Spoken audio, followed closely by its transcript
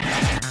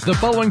The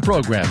following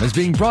program is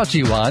being brought to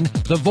you on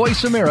the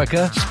Voice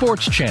America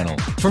Sports Channel.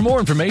 For more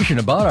information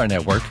about our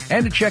network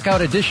and to check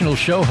out additional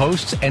show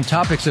hosts and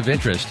topics of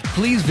interest,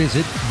 please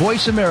visit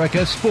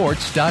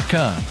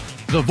voiceamericasports.com.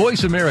 The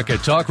Voice America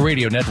Talk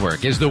Radio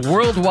Network is the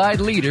worldwide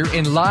leader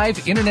in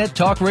live Internet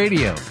talk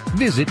radio.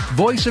 Visit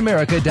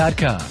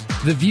voiceamerica.com.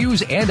 The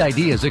views and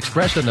ideas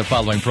expressed on the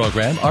following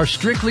program are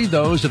strictly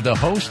those of the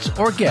hosts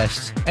or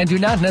guests and do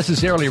not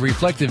necessarily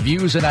reflect the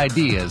views and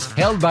ideas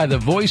held by the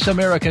Voice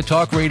America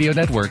Talk Radio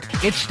Network,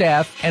 its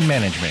staff, and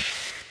management.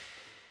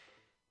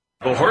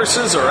 The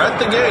horses are at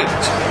the gate.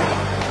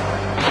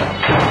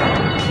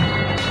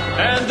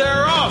 And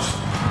they're off.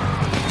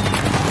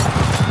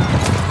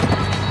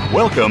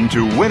 Welcome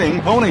to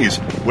Winning Ponies.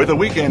 With a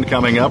weekend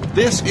coming up,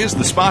 this is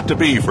the spot to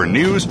be for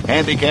news,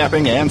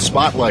 handicapping, and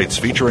spotlights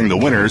featuring the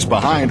winners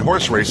behind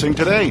horse racing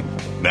today.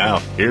 Now,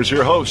 here's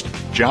your host,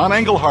 John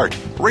Englehart,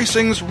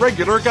 racing's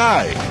regular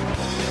guy.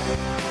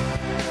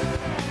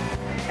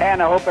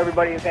 And I hope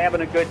everybody is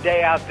having a good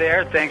day out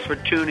there. Thanks for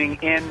tuning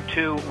in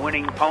to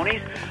Winning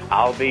Ponies.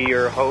 I'll be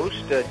your host,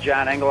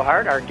 John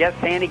Englehart. Our guest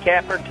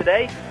handicapper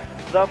today,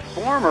 the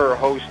former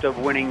host of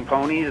Winning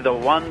Ponies, the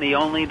one, the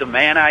only, the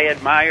man I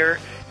admire,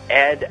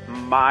 Ed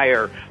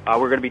Meyer.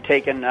 We're going to be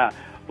taking a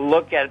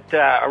look at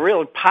a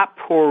real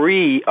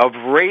potpourri of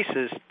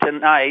races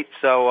tonight,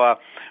 so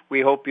we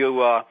hope you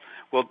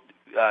will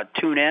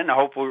tune in. I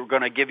hope we're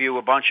going to give you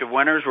a bunch of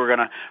winners. We're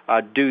going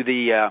to do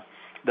the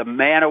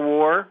Man of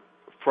War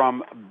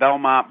from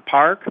Belmont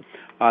Park.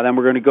 Then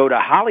we're going to go to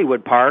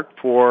Hollywood Park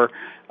for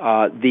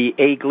the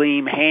A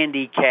Gleam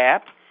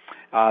Handicap.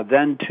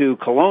 Then to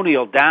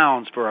Colonial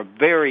Downs for a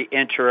very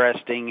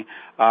interesting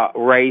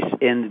race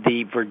in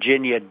the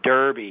Virginia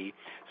Derby.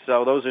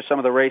 So those are some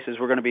of the races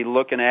we're going to be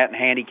looking at and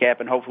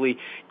handicapping, hopefully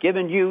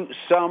giving you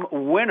some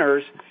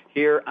winners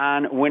here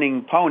on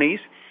Winning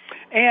Ponies.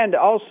 And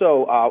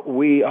also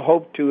we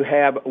hope to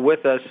have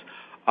with us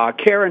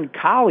Terence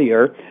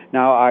Collier.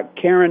 Now,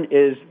 Karen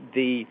is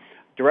the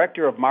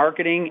Director of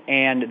Marketing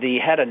and the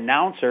head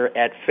announcer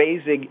at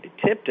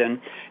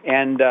Fasig-Tipton,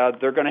 and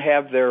they're going to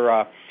have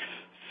their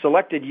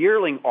selected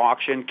yearling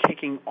auction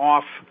kicking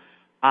off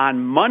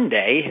on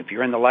Monday. If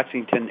you're in the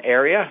Lexington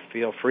area,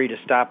 feel free to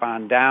stop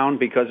on down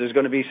because there's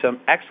going to be some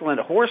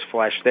excellent horse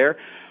flesh there.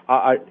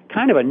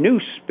 Kind of a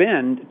new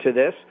spin to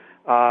this.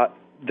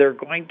 They're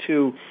going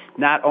to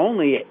not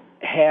only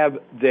have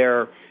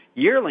their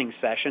yearling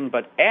session,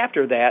 but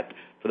after that,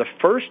 for the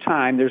first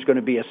time, there's going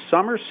to be a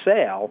summer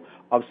sale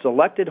of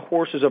selected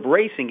horses of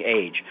racing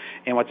age.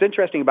 And what's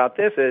interesting about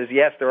this is,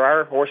 yes, there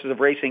are horses of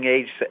racing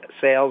age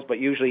sales, but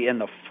usually in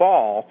the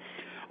fall.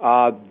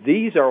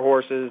 These are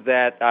horses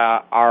that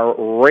are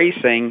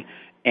racing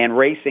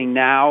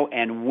now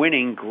and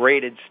winning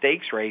graded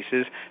stakes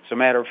races. As a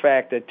matter of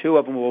fact, the two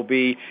of them will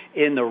be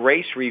in the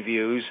race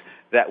reviews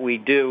that we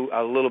do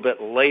a little bit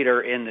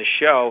later in the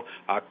show,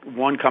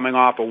 one coming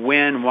off a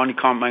win, one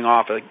coming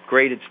off a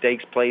graded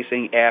stakes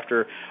placing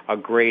after a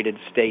graded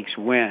stakes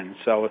win.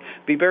 So it'd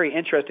be very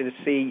interesting to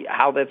see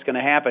how that's going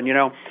to happen. You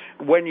know,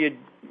 it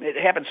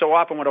happens so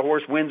often when a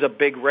horse wins a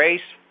big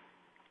race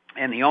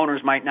and the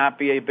owners might not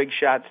be a big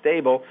shot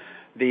stable,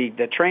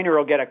 the trainer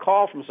will get a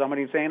call from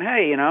somebody saying,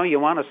 hey, you know, you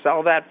want to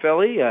sell that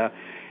filly?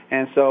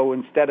 And so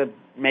instead of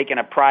making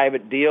a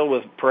private deal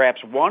with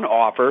perhaps one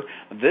offer,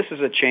 this is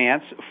a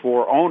chance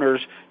for owners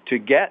to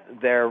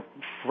get their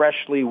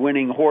freshly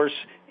winning horse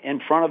in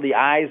front of the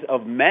eyes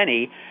of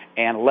many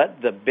and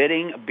let the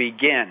bidding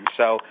begin.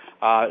 So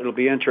it'll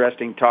be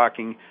interesting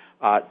talking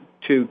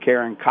to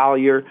Terence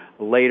Collier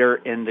later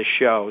in the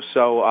show.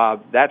 So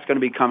that's going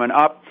to be coming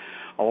up.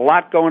 A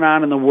lot going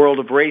on in the world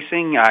of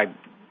racing. I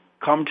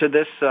come to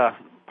this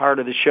part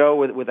of the show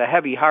with a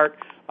heavy heart.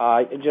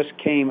 It just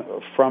came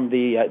from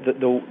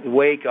the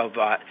wake of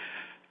a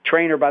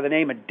trainer by the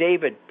name of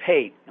David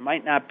Pate. It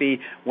might not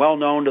be well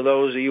known to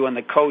those of you on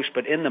the coast,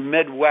 but in the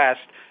Midwest,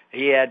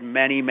 he had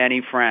many,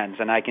 many friends,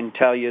 and I can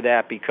tell you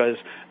that because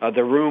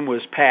the room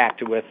was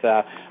packed with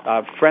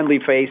friendly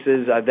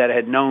faces that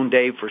had known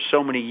Dave for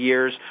so many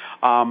years.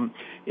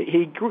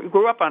 He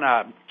grew up on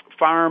a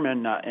farm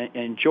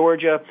in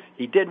Georgia.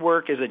 He did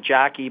work as a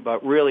jockey,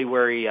 but really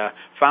where he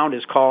found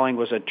his calling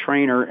was a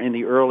trainer in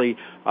the early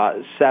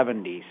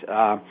 70s,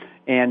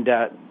 and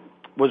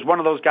was one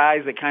of those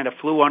guys that kind of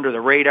flew under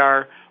the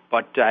radar,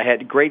 but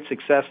had great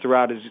success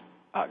throughout his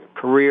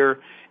career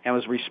and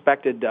was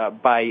respected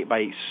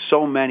by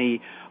so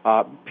many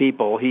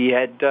people. He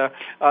did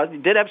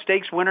have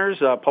stakes winners,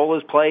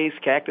 Pola's Place,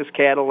 Cactus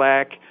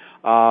Cadillac,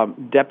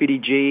 Deputy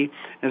G.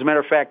 As a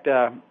matter of fact,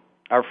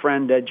 our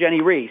friend Jenny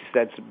Reese,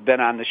 that's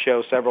been on the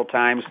show several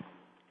times,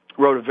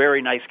 wrote a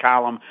very nice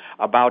column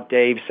about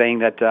Dave, saying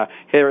that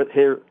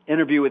her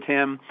interview with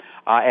him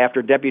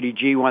after Deputy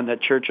G won the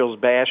Churchill's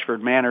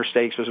Bashford Manor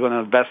Stakes was one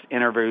of the best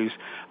interviews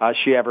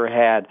she ever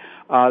had.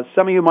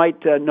 Some of you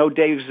might know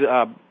Dave's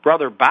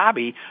brother,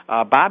 Bobby.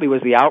 Bobby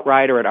was the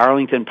outrider at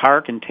Arlington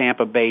Park in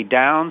Tampa Bay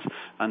Downs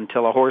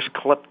until a horse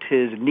clipped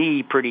his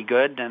knee pretty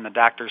good, and the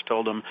doctors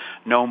told him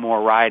no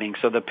more riding.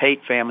 So the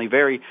Pate family,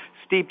 very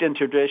steeped in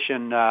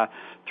tradition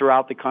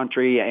throughout the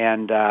country,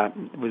 and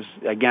it was,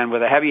 again,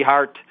 with a heavy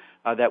heart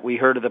that we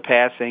heard of the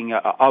passing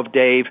of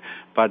Dave.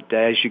 But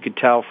as you could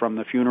tell from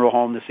the funeral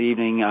home this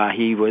evening,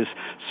 he was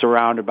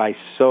surrounded by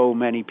so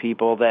many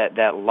people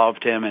that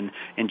loved him and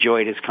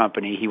enjoyed his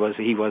company. He was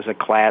a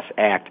class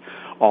act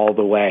all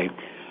the way.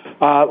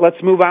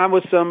 Let's move on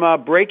with some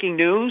breaking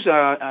news.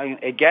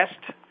 A guest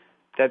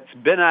that's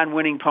been on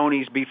Winning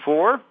Ponies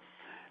before,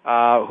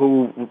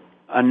 who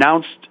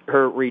announced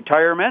her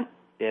retirement,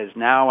 is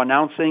now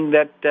announcing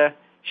that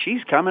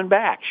she's coming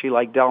back. She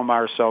liked Del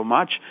Mar so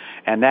much,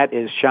 and that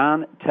is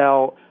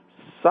Chantel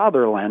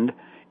Sutherland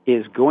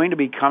is going to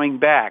be coming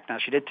back. Now,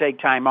 she did take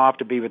time off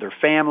to be with her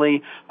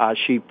family.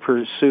 She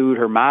pursued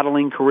her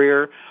modeling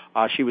career.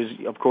 She was,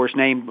 of course,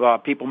 named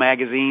People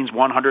Magazine's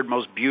 100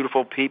 Most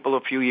Beautiful People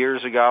a few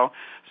years ago.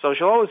 So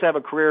she'll always have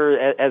a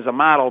career as a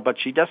model, but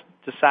she just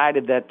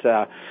decided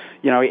that,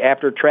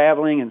 after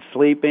traveling and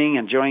sleeping,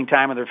 enjoying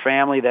time with her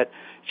family, that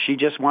she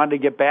just wanted to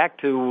get back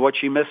to what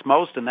she missed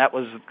most, and that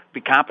was the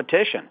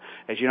competition.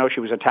 As you know, she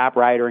was a top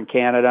rider in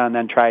Canada and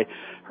then tried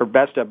her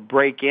best to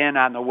break in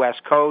on the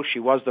West Coast. She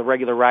was the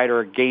regular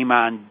rider at Game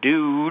On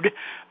Dude,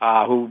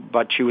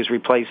 but she was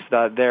replaced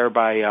there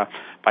by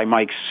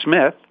Mike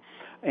Smith.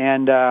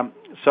 And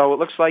so it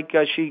looks like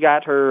she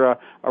got her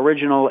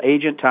original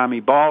agent, Tommy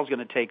Ball's going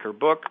to take her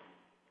book,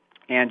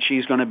 and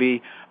she's going to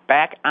be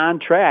back on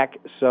track.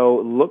 So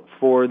look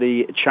for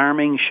the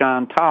charming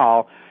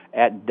Chantal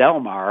at Del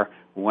Mar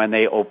when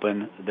they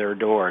open their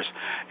doors.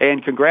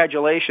 And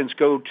congratulations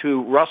go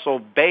to Russell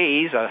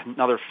Bays,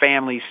 another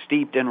family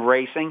steeped in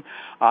racing.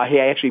 He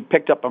actually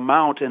picked up a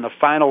mount in the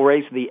final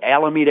race of the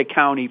Alameda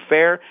County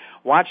Fair.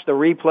 Watch the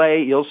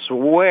replay. You'll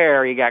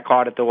swear he got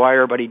caught at the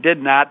wire, but he did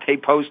not. They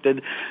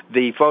posted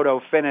the photo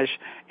finish,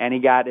 and he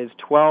got his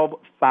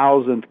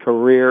 12,000th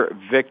career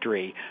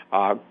victory.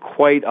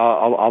 Quite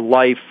a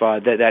life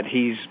that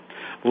he's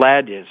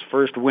led. His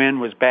first win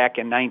was back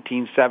in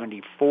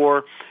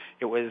 1974.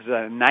 It was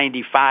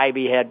 95,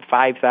 he had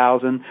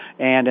 5,000.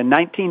 And in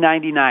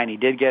 1999, he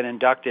did get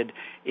inducted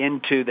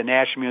into the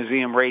National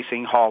Museum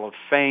Racing Hall of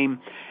Fame.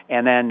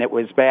 And then it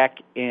was back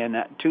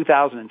in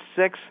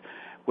 2006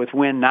 with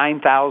win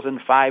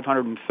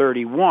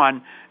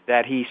 9,531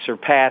 that he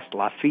surpassed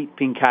Lafitte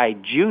Pincay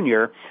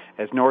Jr.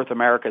 as North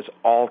America's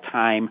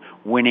all-time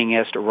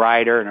winningest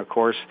rider. And, of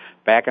course,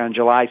 back on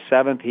July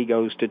 7th, he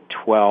goes to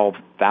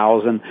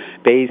 12,000.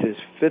 Bays is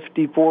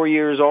 54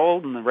 years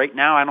old, and right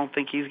now I don't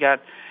think he's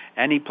got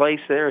any place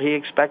there he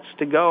expects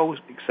to go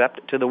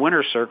except to the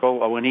winner's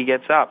circle when he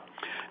gets up.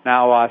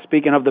 Now,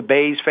 speaking of the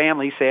Bays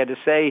family, sad to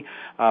say,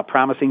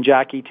 promising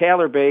jockey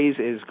Taylor Bays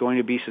is going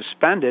to be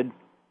suspended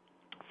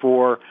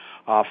for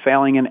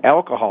failing an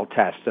alcohol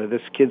test.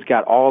 This kid's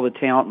got all the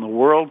talent in the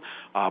world,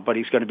 but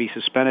he's going to be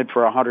suspended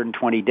for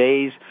 120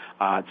 days.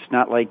 It's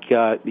not like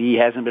he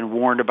hasn't been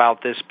warned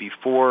about this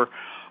before.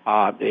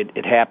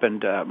 It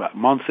happened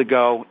months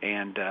ago,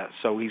 and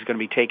so he's going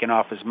to be taken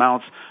off his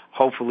mounts.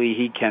 Hopefully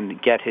he can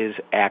get his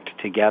act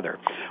together.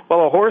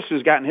 Well, a horse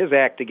who's gotten his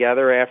act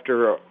together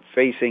after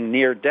facing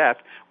near death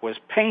was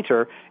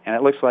Painter, and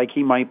it looks like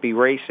he might be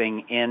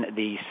racing in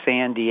the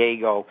San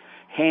Diego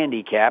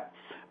Handicap.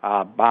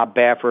 Bob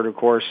Baffert, of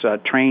course,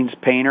 trains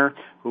Painter,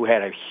 who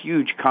had a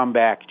huge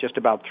comeback just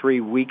about 3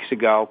 weeks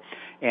ago.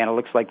 And it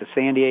looks like the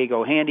San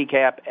Diego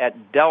Handicap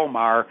at Del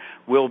Mar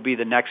will be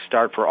the next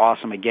start for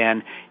Awesome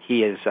again.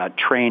 He is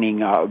training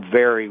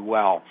very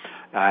well.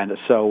 And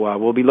so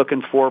we'll be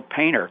looking for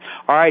Painter.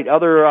 All right,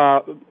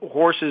 other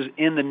horses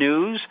in the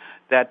news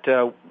that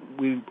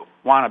we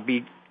want to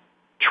be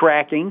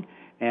tracking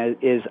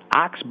is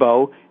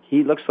Oxbow.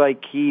 He looks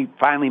like he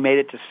finally made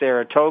it to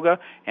Saratoga,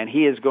 and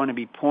he is going to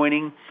be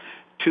pointing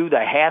to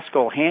the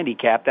Haskell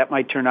Handicap. That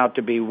might turn out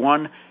to be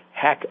one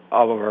heck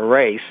of a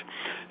race.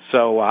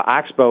 So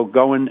Oxbow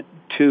going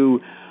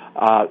to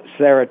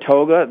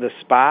Saratoga, the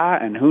Spa,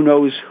 and who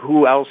knows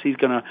who else he's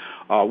going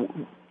to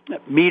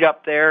meet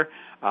up there.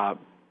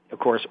 Of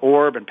course,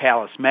 Orb and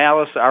Palace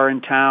Malice are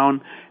in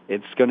town.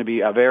 It's going to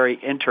be very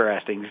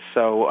interesting.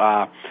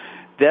 So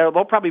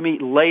they'll probably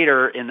meet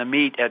later in the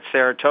meet at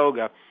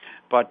Saratoga.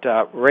 But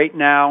right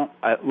now,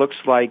 it looks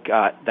like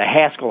the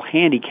Haskell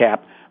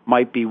Handicap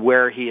might be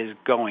where he is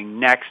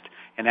going next,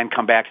 and then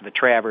come back to the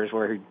Travers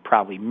where he'd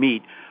probably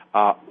meet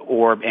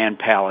Orb and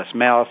Palace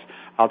Malice.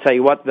 I'll tell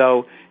you what,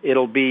 though,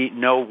 it'll be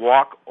no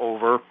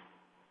walkover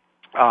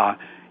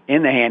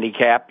in the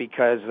handicap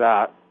because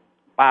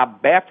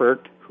Bob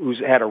Baffert, who's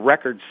had a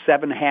record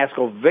 7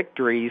 Haskell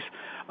victories,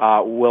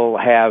 will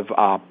have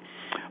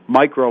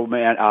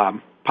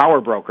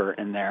Power Broker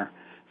in there.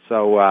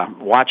 So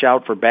watch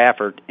out for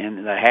Baffert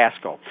in the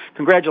Haskell.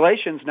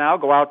 Congratulations now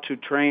go out to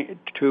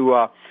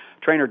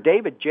trainer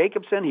David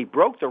Jacobson. He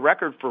broke the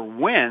record for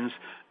wins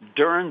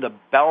during the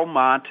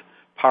Belmont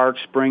Park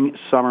Spring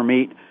Summer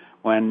Meet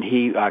when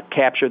he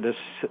captured the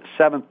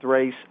 7th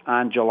race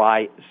on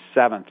July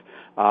 7th.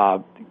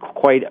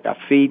 Quite a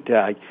feat.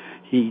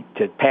 He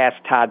to pass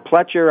Todd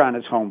Pletcher on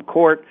his home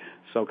court.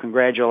 So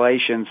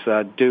congratulations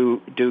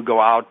do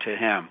go out to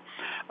him.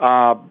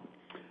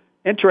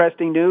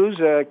 Interesting news,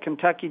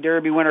 Kentucky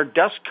Derby winner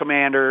Dusk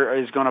Commander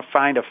is going to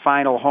find a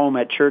final home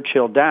at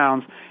Churchill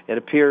Downs. It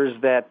appears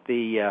that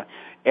the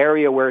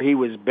area where he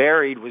was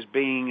buried was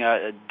being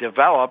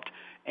developed,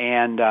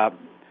 and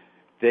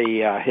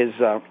his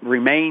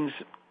remains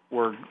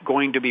were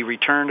going to be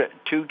returned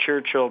to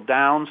Churchill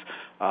Downs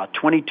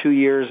 22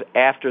 years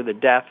after the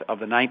death of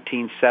the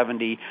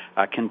 1970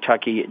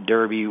 Kentucky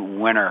Derby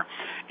winner.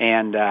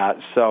 And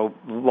so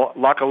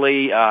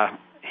luckily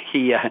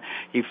he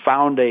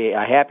found a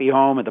happy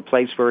home at the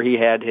place where he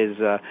had his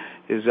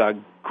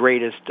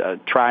greatest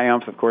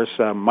triumph. Of course,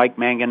 Mike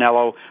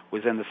Manganello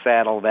was in the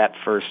saddle that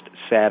first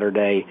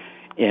Saturday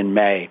in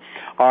May.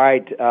 All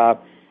right,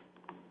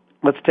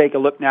 let's take a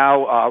look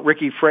now.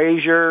 Ricky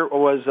Frazier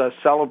was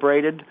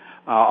celebrated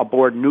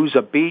aboard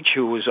Noosa Beach,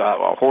 who was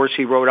a horse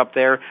he rode up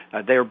there.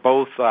 They're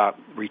both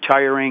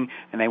retiring,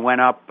 and they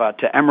went up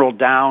to Emerald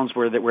Downs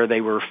where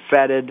they were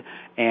feted,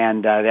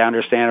 and they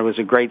understand it was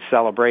a great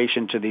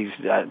celebration to these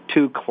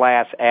two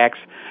class acts.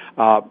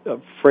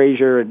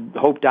 Frazier had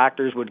hoped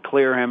doctors would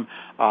clear him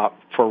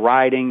for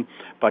riding,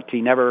 but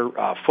he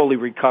never fully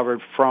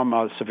recovered from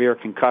a severe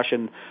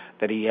concussion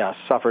that he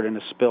suffered in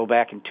a spill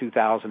back in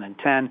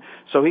 2010.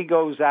 So he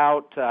goes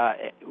out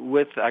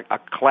with a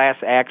class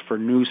act for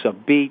Noosa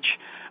Beach,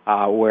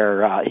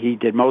 where he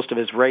did most of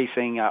his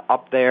racing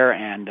up there,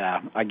 and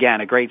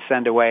again, a great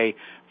send-away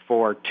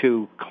for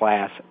two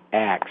class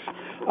acts.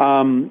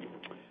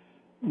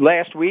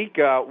 Last week,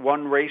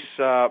 one race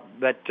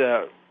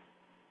that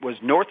was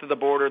north of the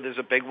border, there's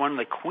a big one,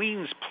 the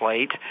Queen's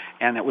Plate,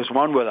 and it was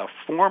one with a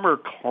former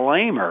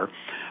claimer.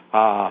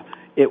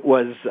 It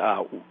was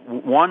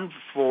one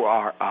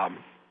for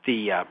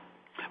the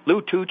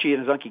Lou Tucci and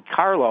his uncle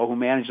Carlo, who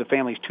managed the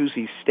family's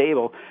Tucci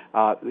stable,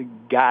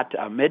 got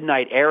a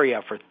midnight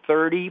area for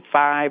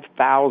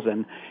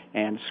 $35,000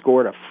 and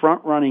scored a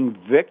front-running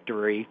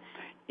victory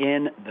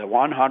in the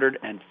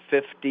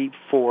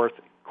 154th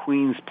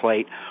Queen's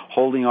Plate,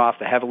 holding off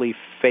the heavily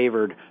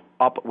favored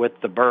Up with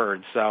the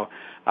Birds. So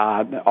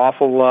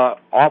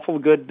awful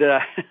good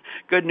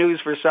good news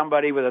for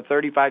somebody with a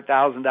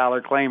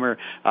 $35,000 claimer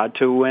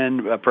to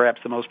win perhaps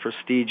the most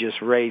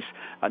prestigious race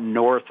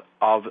north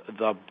of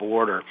the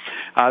border.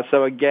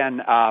 So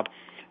again,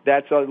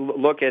 that's a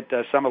look at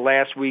some of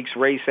last week's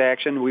race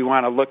action. We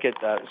want to look at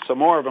some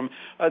more of them.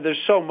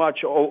 There's so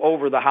much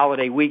over the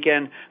holiday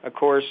weekend. Of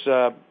course,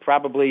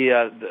 probably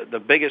the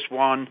biggest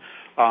one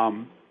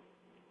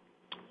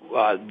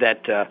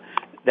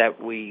that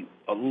we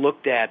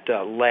looked at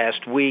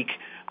last week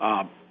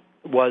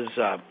was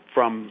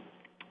from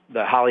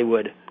the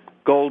Hollywood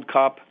Gold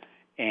Cup,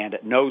 and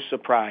no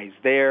surprise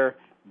there,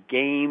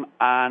 Game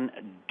On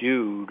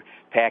Dude,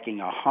 packing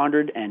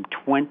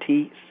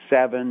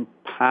 127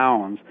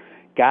 pounds,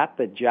 got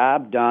the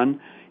job done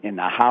in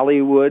the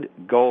Hollywood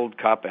Gold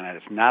Cup, and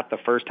it's not the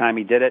first time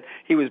he did it.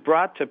 He was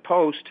brought to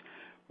post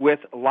with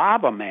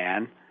Lava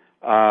Man,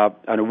 a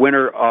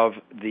winner of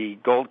the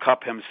Gold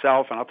Cup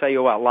himself, and I'll tell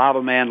you what,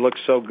 Lava Man looks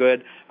so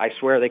good, I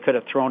swear they could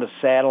have thrown a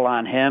saddle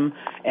on him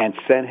and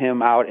sent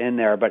him out in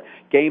there. But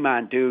Game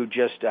On Dude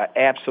just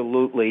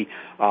absolutely,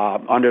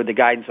 under the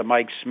guidance of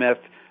Mike Smith,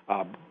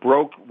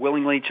 broke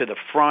willingly to the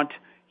front.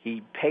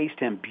 He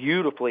paced him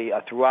beautifully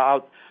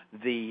throughout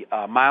the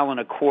mile and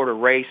a quarter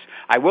race.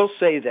 I will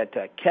say that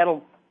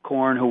Kettle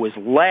Corn, who was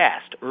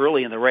last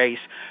early in the race,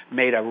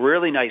 made a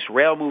really nice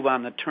rail move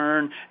on the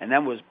turn and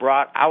then was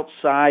brought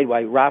outside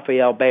by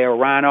Rafael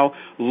Bejarano.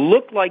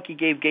 Looked like he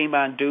gave Game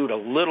On Dude a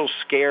little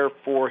scare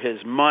for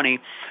his money,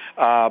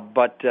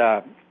 but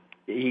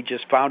he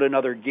just found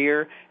another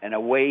gear and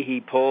away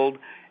he pulled,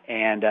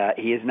 and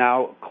he is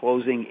now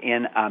closing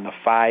in on the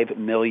 $5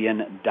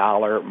 million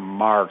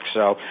mark.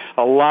 So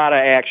a lot of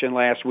action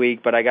last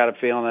week, but I got a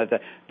feeling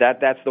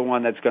that's the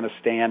one that's going to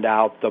stand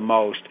out the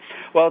most.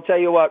 Well, I'll tell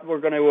you what, we're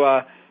going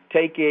to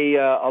take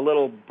a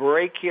little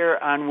break here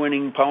on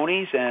Winning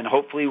Ponies, and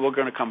hopefully we're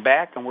going to come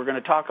back and we're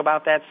going to talk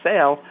about that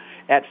sale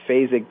at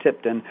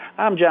Fasig-Tipton.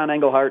 I'm John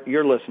Englehart.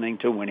 You're listening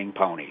to Winning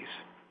Ponies.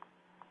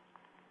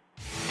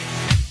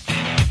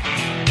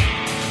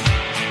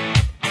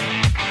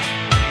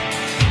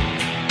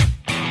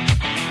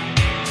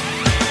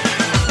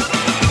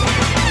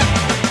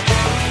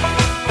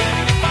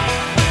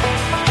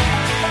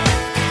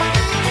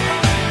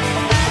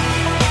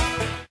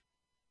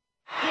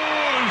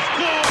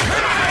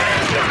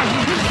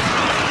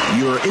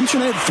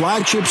 Internet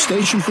flagship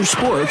station for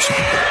sports.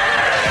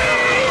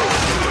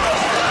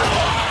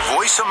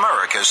 Voice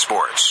America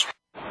Sports.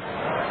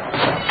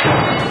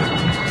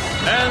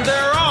 And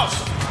they're off.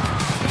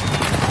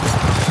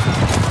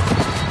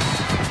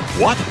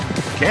 What?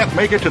 Can't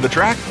make it to the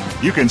track?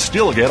 You can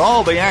still get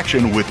all the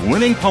action with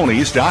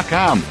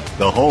winningponies.com,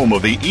 the home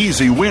of the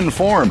easy win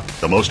form,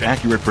 the most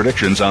accurate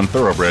predictions on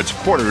thoroughbreds,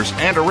 quarters,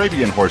 and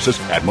Arabian horses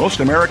at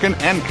most American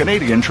and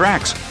Canadian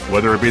tracks.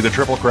 Whether it be the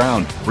Triple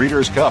Crown,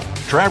 Breeders' Cup,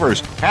 Travers,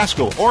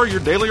 Haskell, or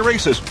your daily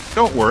races,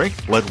 don't worry,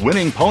 let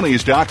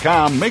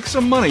winningponies.com make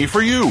some money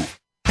for you.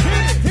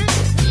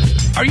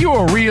 Are you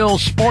a real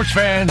sports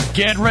fan?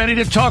 Get ready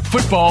to talk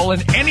football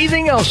and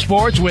anything else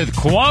sports with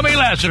Kwame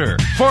Lassiter,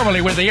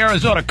 formerly with the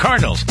Arizona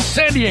Cardinals,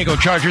 San Diego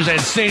Chargers, and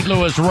St.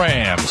 Louis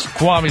Rams.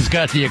 Kwame's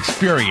got the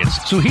experience,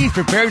 so he's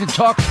prepared to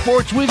talk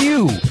sports with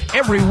you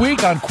every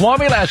week on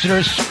Kwame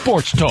Lassiter's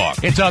Sports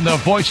Talk. It's on the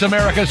Voice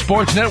America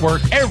Sports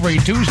Network every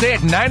Tuesday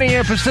at 9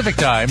 a.m. Pacific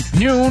Time,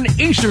 noon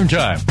Eastern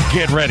Time.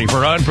 Get ready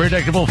for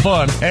unpredictable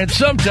fun and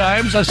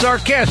sometimes a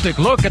sarcastic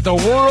look at the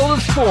world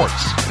of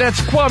sports.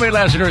 That's Kwame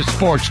Lassiter's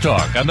Sports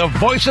Talk on the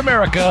Voice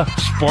America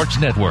Sports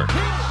Network. The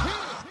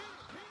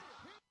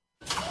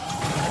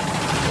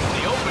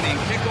opening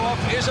kickoff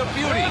is a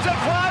beauty. It's a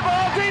fly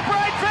ball deep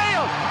right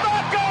field.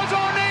 Back goes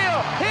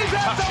O'Neal. He's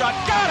at the shot.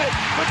 Got it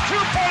with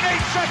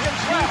 2.8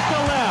 seconds left. To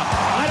left.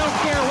 I don't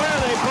care where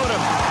they put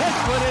him. This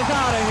one is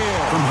out of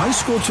here. From high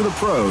school to the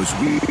pros,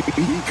 we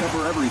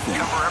cover everything.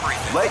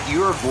 Let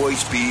your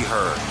voice be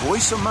heard.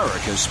 Voice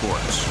America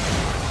Sports.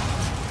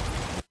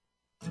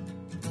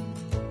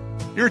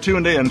 You're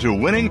tuned in to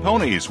Winning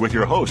Ponies with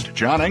your host,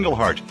 John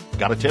Englehart.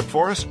 Got a tip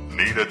for us?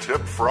 Need a tip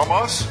from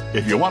us?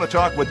 If you want to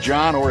talk with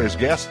John or his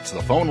guests,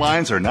 the phone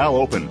lines are now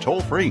open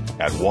toll-free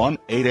at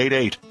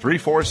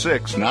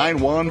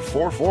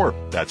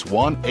 1-888-346-9144. That's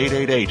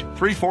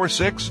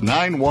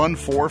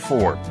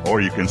 1-888-346-9144. Or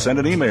you can send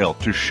an email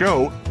to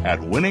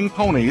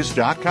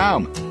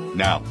show@winningponies.com.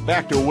 Now,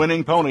 back to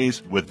Winning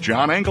Ponies with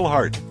John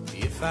Englehart.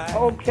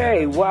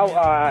 Okay, well,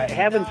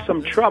 having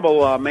some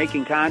trouble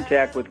making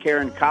contact with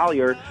Terence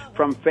Collier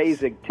from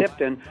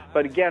Fasig-Tipton,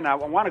 but again, I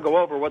want to go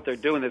over what they're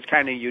doing that's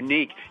kind of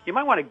unique. You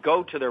might want to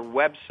go to their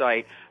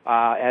website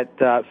at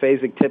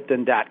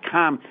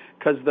Fasig-Tipton.com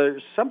because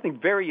there's something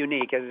very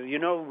unique. As you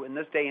know, in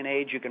this day and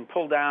age, you can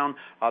pull down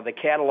the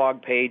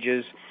catalog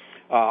pages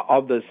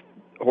of the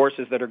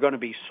horses that are going to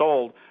be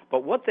sold,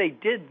 but what they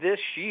did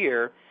this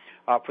year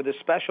for this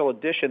special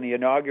edition, the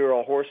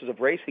inaugural Horses of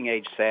Racing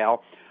Age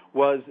sale,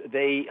 was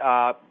they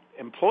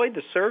employed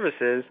the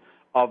services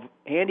of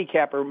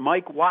handicapper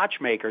Mike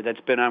Watchmaker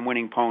that's been on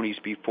Winning Ponies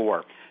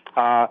before.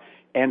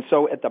 And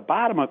so at the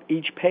bottom of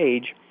each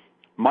page,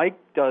 Mike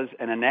does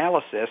an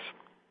analysis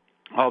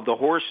of the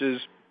horse's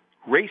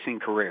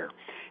racing career.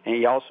 And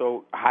he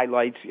also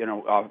highlights,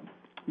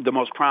 the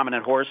most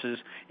prominent horses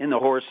in the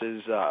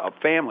horses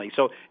family.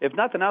 So if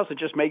nothing else, it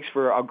just makes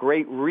for a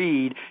great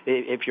read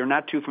if you're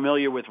not too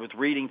familiar with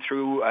reading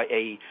through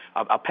a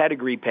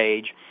pedigree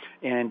page.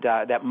 And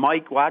that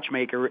Mike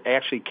Watchmaker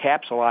actually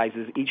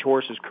capsulizes each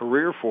horse's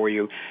career for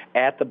you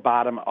at the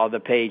bottom of the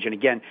page. And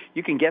again,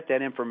 you can get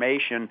that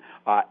information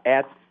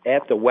at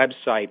the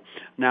website.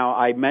 Now,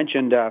 I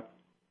mentioned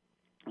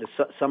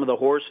some of the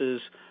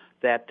horses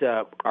that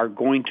are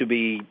going to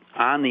be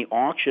on the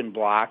auction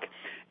block,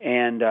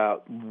 and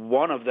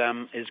one of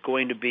them is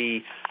going to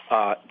be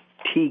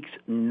Teeks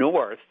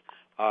North,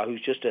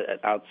 who's just an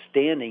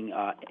outstanding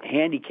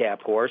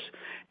handicap horse.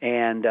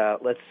 And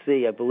let's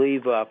see, I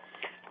believe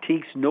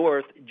Teeks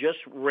North just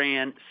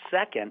ran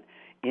second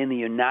in the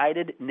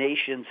United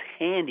Nations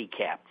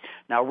Handicap.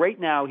 Now, right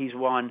now, he's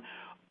won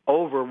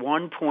over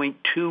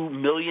 $1.2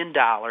 million.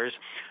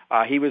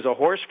 He was a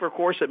horse for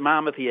course at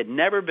Monmouth. He had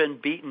never been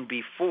beaten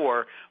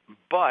before,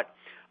 but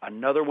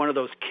another one of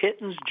those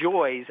kitten's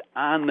joys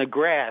on the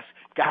grass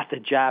got the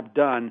job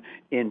done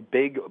in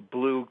Big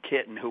Blue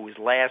Kitten, who was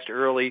last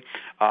early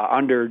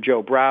under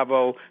Joe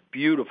Bravo.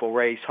 Beautiful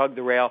race, hugged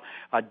the rail.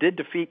 Did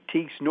defeat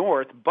Teeks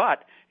North,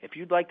 but if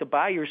you'd like to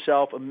buy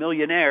yourself a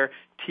millionaire,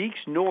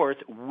 Teeks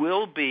North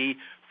will be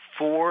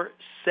for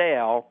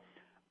sale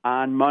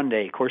on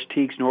Monday. Of course,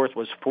 Teeks North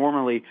was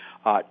formerly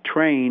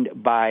trained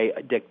by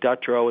Dick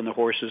Dutrow, and the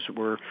horses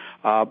were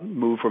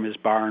moved from his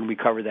barn. We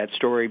covered that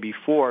story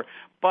before.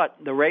 But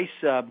the race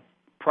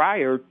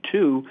prior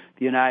to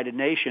the United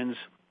Nations,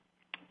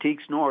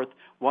 Teeks North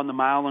won the 1.25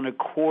 mile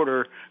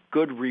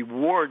Good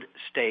Reward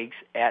Stakes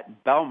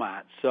at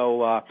Belmont.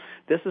 So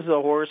this is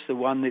a horse that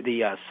won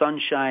the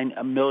Sunshine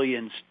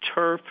Millions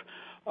Turf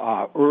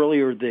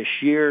earlier this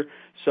year.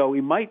 So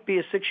he might be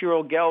a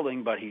 6-year-old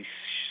gelding, but he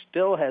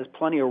still has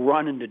plenty of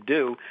running to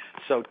do.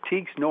 So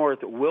Teeks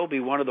North will be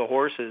one of the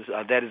horses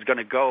that is going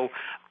to go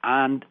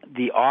on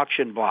the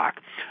auction block.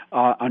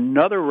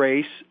 Another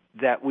race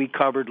that we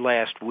covered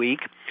last week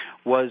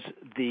was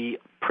the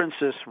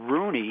Princess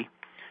Rooney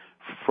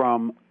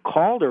from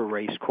Calder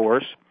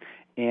Racecourse,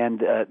 and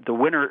the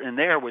winner in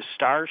there was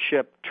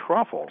Starship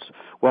Truffles.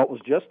 Well, it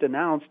was just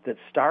announced that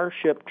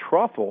Starship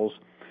Truffles,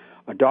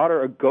 a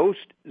daughter of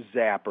Ghost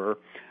Zapper,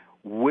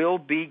 will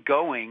be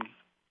going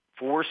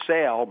for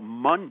sale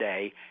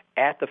Monday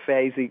at the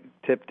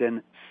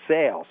Fasig-Tipton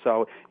Sales.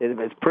 So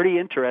it's pretty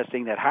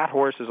interesting that hot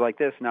horses like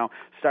this. Now,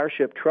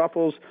 Starship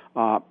Truffles,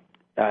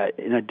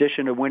 in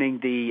addition to winning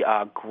the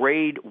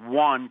Grade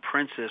 1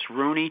 Princess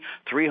Rooney,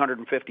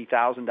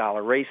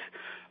 $350,000 race,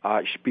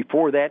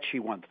 before that she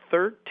won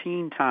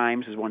 13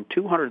 times, has won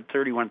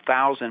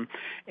 $231,000,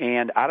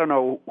 and I don't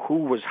know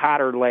who was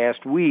hotter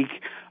last week,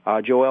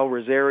 Joel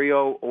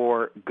Rosario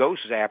or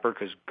Ghost Zapper,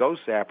 because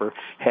Ghost Zapper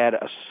had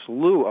a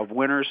slew of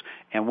winners,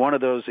 and one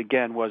of those,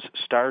 again, was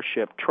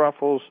Starship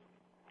Truffles,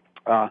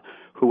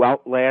 who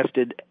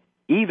outlasted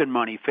even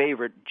money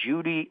favorite,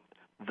 Judy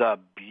the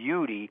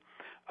Beauty.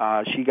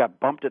 She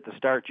got bumped at the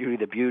start, Judy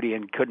the Beauty,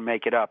 and couldn't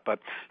make it up. But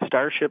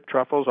Starship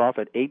Truffles off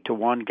at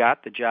 8-1,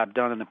 got the job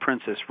done in the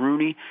Princess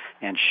Rooney,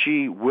 and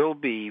she will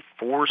be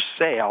for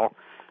sale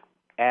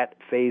at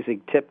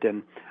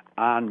Fasig-Tipton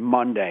on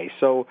Monday.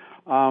 So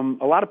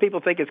a lot of people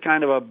think it's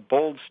kind of a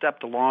bold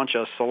step to launch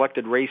a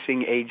selected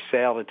racing age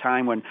sale at a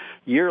time when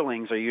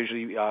yearlings are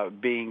usually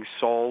being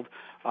sold.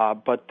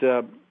 But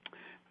the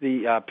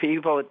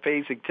people at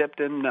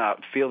Fasig-Tipton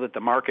feel that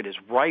the market is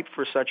ripe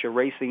for such a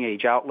racing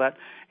age outlet,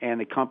 and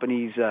the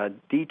company's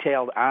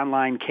detailed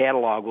online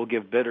catalog will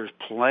give bidders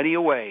plenty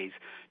of ways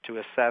to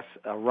assess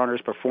a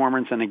runner's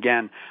performance. And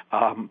again,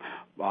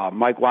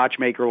 Mike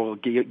Watchmaker will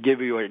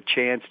give you a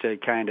chance to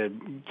kind of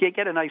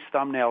get a nice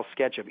thumbnail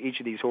sketch of each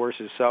of these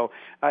horses. So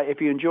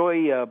if you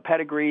enjoy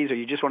pedigrees, or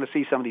you just want to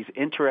see some of these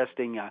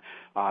interesting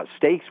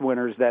stakes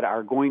winners that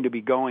are going to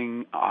be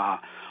going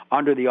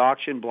under the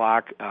auction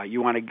block,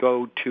 you want to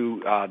go to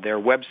their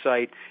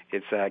website.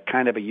 It's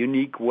kind of a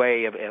unique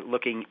way of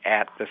looking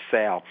at the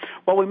sale.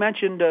 Well, we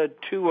mentioned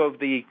two of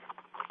the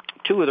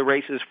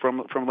races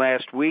from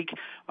last week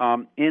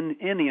in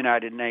the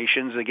United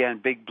Nations. Again,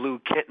 Big Blue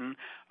Kitten.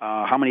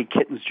 How many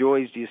Kitten's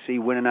Joys do you see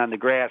winning on the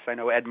grass? I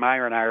know Ed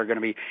Meyer and I are going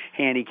to be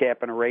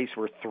handicapping a race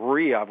where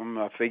three of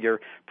them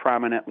figure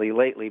prominently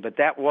lately. But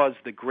that was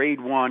the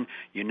Grade 1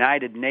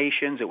 United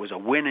Nations. It was a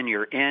win and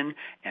you're in,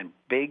 and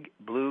Big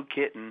Blue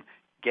Kitten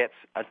gets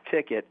a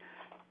ticket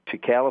to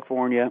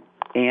California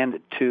and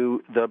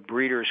to the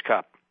Breeders'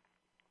 Cup.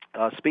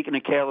 Speaking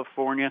of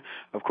California,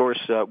 of course,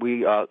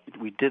 we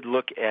did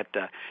look at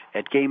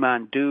Game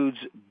On Dude's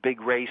big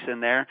race in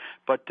there.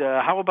 But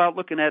how about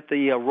looking at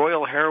the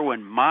Royal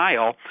Heroine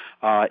Mile?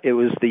 It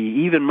was the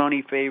even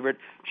money favorite,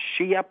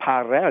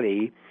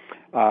 Schiaparelli,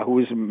 who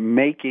was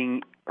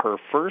making her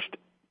first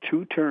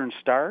two-turn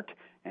start,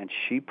 and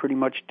she pretty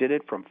much did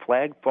it from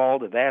flag fall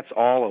to that's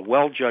all. A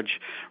well-judged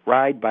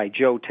ride by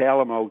Joe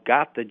Talamo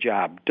got the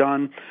job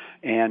done,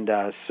 and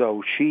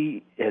so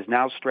she has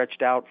now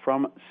stretched out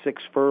from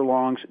 6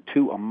 furlongs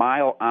to a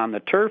mile on the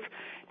turf,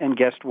 and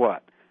guess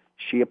what?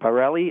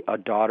 Schiaparelli, a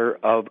daughter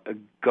of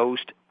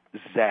Ghost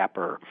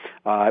Zapper.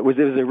 It was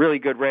a really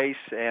good race,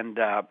 and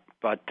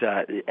but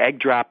Egg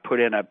Drop put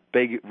in a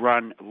big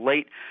run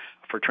late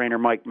for trainer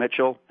Mike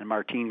Mitchell and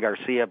Martin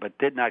Garcia, but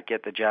did not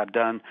get the job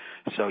done.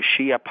 So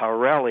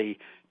Schiaparelli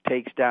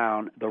takes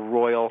down the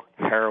Royal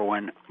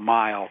Heroine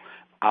Mile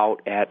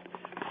out at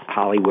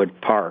Hollywood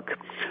Park.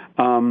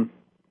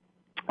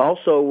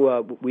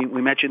 Also, we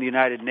mentioned the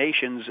United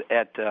Nations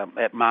at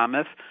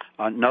Monmouth.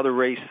 Another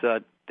race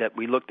that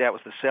we looked at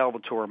was the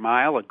Salvatore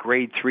Mile, a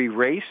Grade 3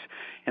 race,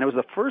 and it was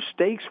the first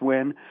stakes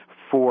win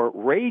for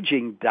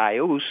Raging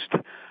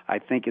Daoust, I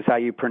think is how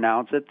you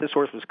pronounce it. This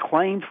horse was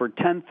claimed for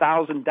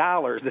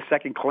 $10,000, the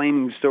second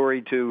claiming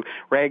story to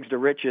Rags to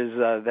Riches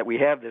that we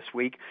have this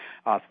week,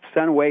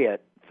 sent away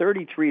at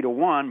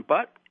 33-1,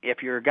 but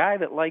if you're a guy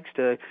that likes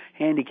to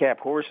handicap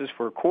horses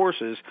for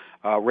courses,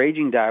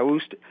 Raging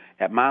Daoust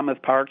at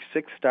Monmouth Park,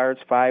 6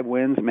 starts, 5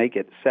 wins, make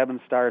it 7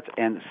 starts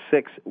and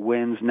 6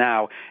 wins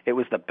now. It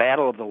was the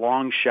battle of the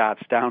long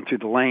shots down through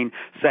the lane.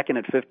 Second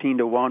at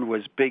 15-1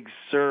 was Big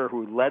Sur,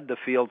 who led the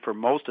field for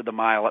most of the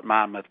mile at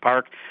Monmouth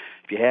Park.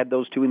 If you had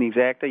those two in the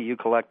exacta, you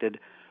collected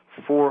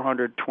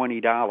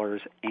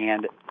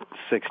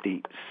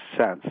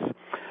 $420.60.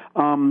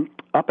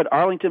 Up at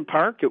Arlington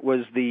Park, it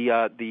was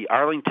the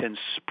Arlington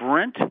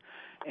Sprint,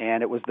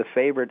 and it was the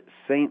favorite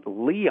St.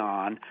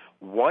 Leon,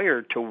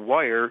 wire to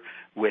wire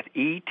with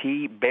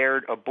E.T.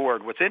 Baird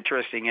aboard. What's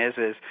interesting is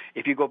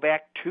if you go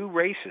back 2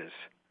 races,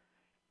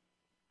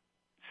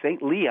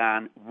 St.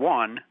 Leon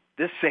won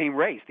this same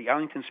race, the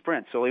Arlington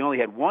Sprint. So he only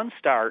had 1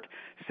 start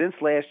since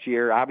last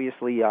year.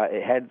 Obviously,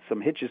 it had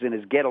some hitches in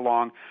his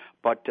get-along,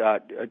 but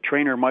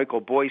trainer Michael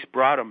Boyce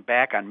brought him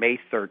back on May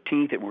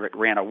 13th. It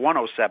ran a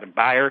 107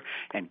 buyer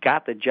and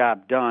got the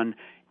job done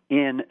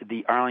in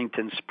the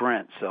Arlington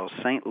Sprint. So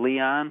St.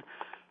 Leon,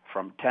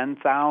 from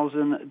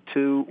 10,000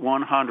 to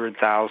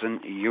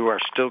 100,000, you are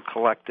still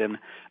collecting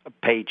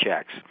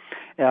paychecks.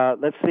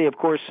 Let's see, of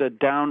course,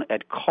 down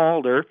at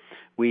Calder,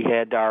 we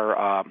had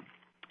our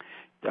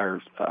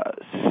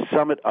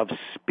Summit of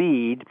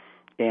Speed.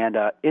 And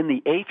in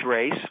the 8th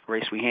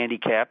race we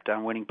handicapped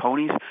on Winning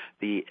Ponies,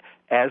 the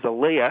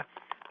Azalea,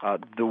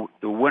 the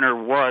winner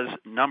was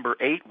number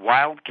 8,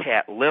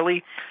 Wildcat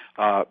Lily.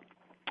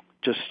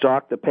 Just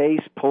stalked the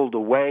pace, pulled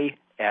away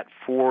at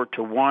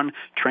 4-1,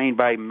 trained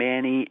by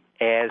Manny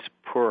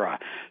Aspura.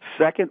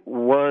 Second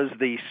was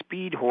the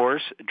speed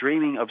horse,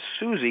 Dreaming of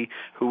Susie,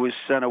 who was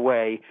sent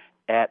away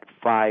at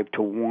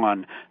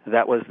 5-1.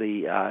 That was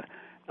the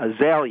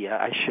Azalea,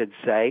 I should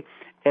say.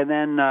 And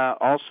then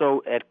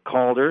also at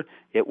Calder,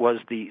 it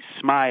was the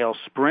Smile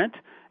Sprint.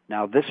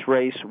 Now, this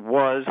race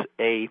was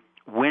a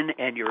win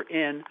and you're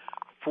in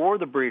for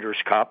the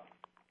Breeders' Cup,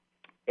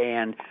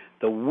 and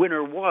the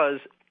winner was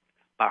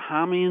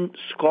Bahamian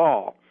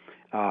Skull,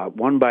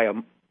 won by a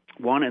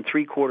 1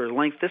 3/4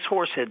 length. This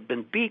horse had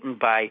been beaten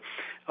by,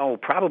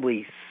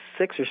 probably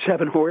 6 or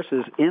 7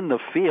 horses in the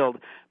field,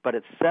 but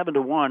at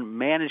 7-1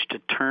 managed to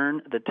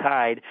turn the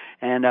tide.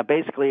 And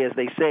basically, as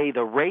they say,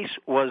 the race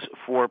was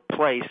for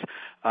place.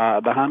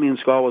 Bahamian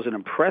Skull was an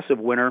impressive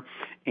winner,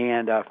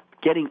 and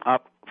getting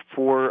up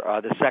for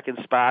the second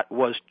spot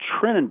was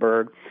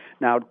Trinenberg.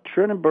 Now,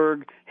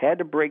 Trinenberg had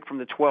to break from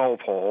the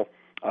 12 hole.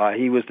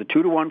 He was the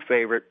 2-1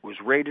 favorite, was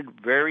rated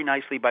very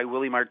nicely by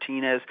Willie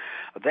Martinez.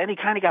 Then he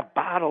kind of got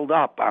bottled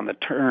up on the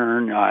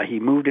turn. He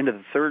moved into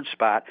the third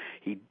spot.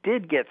 He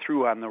did get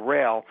through on the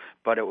rail,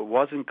 but it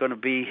wasn't going to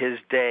be his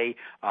day.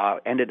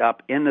 Ended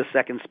up in the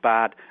second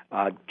spot,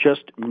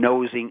 just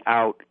nosing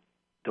out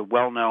the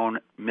well-known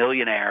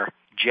millionaire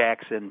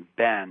Jackson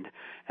Bend,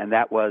 and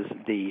that was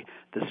the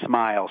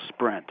Smile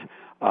Sprint.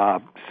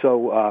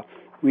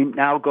 We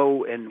now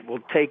go and we'll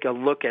take a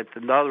look at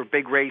another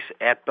big race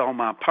at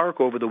Belmont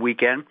Park over the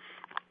weekend,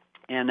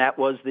 and that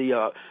was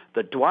the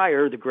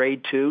Dwyer, the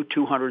Grade 2,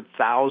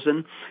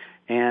 200,000.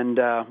 And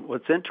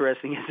what's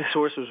interesting is this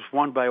horse was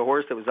won by a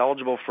horse that was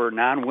eligible for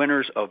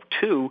non-winners of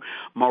 2,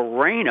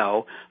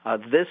 Moreno.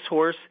 This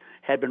horse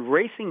had been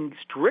racing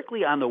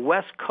strictly on the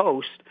West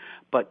Coast,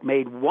 but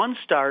made one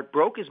start,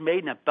 broke his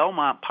maiden at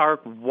Belmont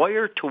Park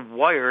wire to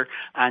wire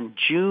on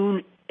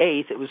June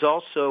 8th. It was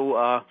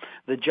also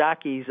the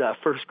jockey's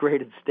first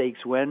graded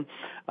stakes win.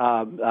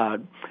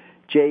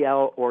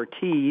 J.L.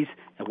 Ortiz,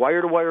 in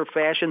wire-to-wire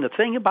fashion. The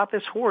thing about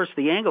this horse,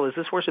 the angle is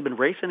this horse had been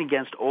racing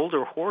against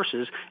older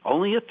horses,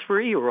 only a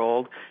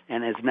 3-year-old,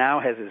 and now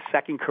has his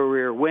second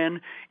career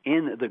win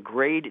in the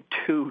Grade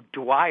 2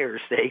 Dwyer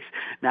Stakes.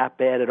 Not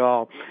bad at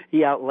all.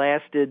 He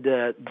outlasted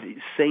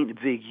St.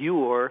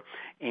 Vigueur,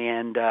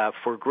 and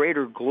for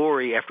greater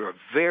glory, after a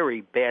very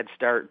bad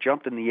start,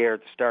 jumped in the air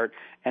at the start,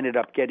 ended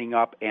up getting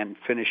up and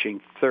finishing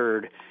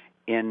third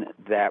in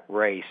that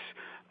race.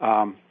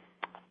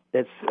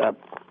 That's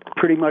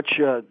pretty much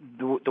the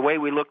way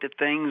we looked at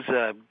things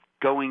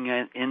going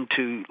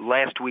into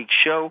last week's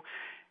show,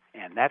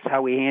 and that's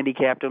how we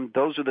handicapped them.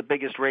 Those are the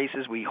biggest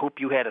races. We hope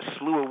you had a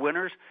slew of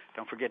winners.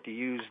 Don't forget to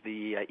use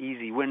the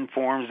easy win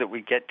forms that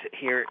we get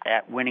here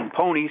at Winning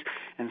Ponies.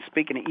 And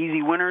speaking of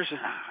easy winners,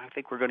 I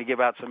think we're going to give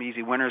out some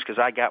easy winners because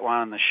I got one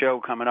on the show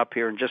coming up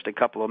here in just a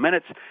couple of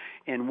minutes.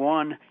 And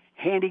one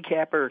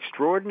handicapper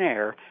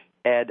extraordinaire,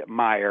 Ed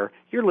Meyer.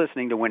 You're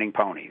listening to Winning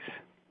Ponies.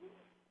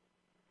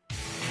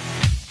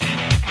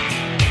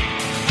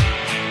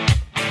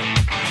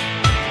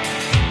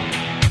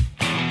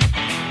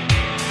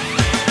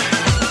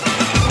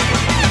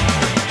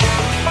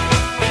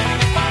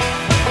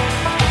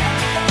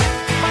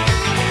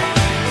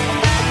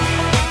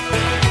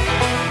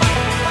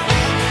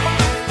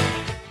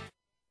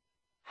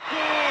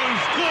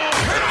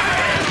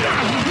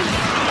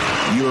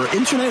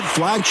 Internet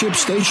flagship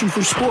station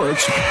for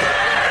sports.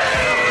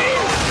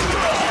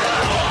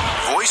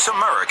 Voice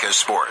America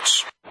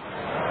Sports.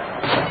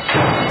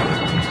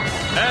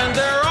 And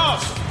they're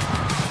off.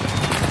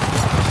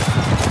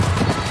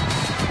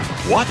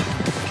 What?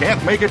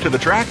 Can't make it to the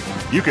track?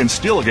 You can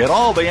still get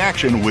all the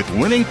action with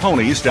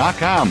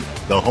winningponies.com,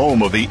 the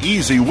home of the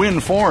easy win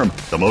form,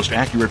 the most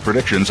accurate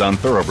predictions on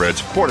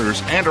thoroughbreds,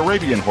 quarters, and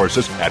Arabian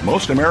horses at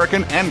most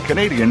American and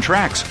Canadian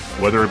tracks.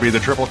 Whether it be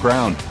the Triple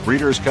Crown,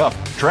 Breeders' Cup,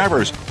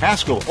 Travers,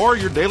 Haskell, or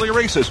your daily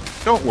races,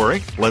 don't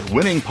worry, let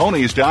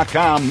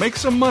winningponies.com make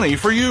some money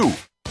for you.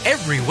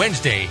 Every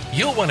Wednesday,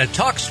 you'll want to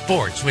talk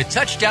sports with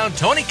touchdown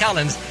Tony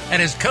Collins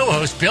and his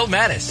co-host Bill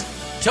Mattis.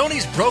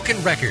 Tony's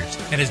broken records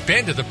and has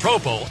been to the Pro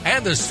Bowl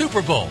and the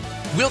Super Bowl.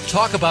 We'll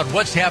talk about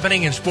what's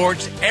happening in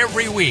sports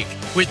every week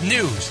with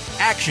news,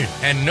 action,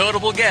 and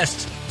notable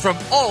guests from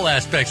all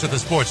aspects of the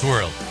sports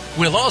world.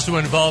 We'll also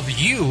involve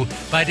you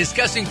by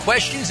discussing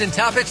questions and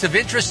topics of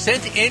interest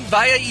sent in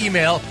via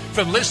email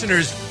from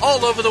listeners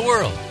all over the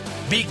world.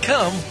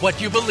 Become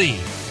what you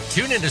believe.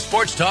 Tune into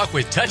Sports Talk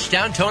with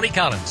Touchdown Tony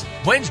Collins,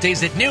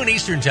 Wednesdays at noon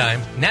Eastern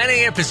Time, 9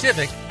 a.m.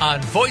 Pacific on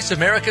Voice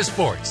America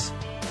Sports.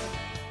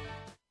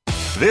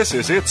 This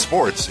Is It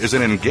Sports is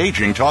an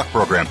engaging talk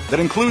program that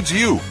includes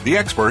you, the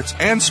experts,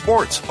 and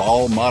sports,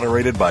 all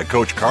moderated by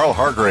Coach Carl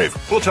Hargrave.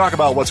 We'll talk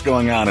about what's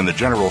going on in the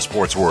general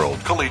sports world,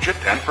 collegiate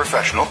and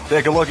professional.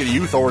 Take a look at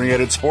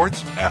youth-oriented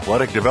sports,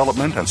 athletic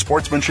development and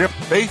sportsmanship,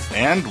 faith,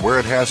 and where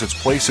it has its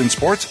place in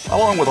sports,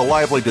 along with a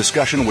lively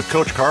discussion with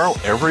Coach Carl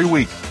every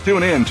week.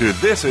 Tune in to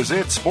This Is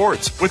It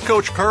Sports with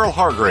Coach Carl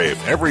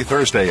Hargrave every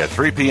Thursday at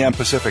 3 p.m.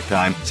 Pacific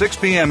Time, 6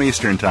 p.m.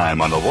 Eastern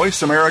Time on the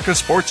Voice America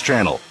Sports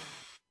Channel.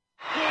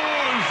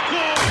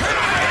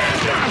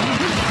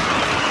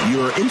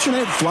 Your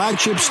internet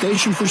flagship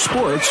station for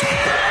sports.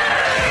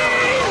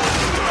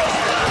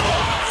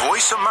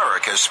 Voice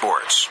America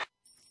Sports.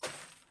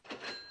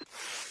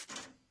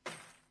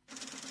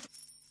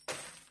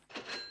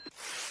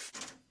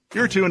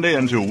 You're tuned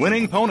in to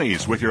Winning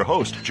Ponies with your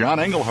host, John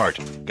Englehart.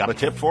 Got a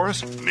tip for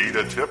us? Need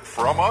a tip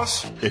from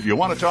us? If you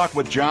want to talk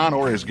with John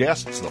or his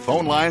guests, the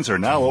phone lines are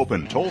now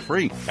open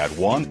toll-free at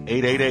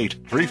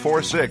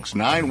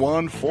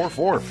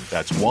 1-888-346-9144.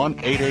 That's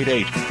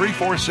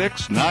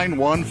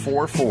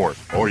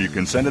 1-888-346-9144. Or you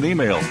can send an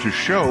email to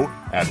show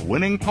at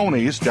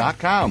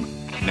winningponies.com.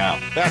 Now,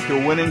 back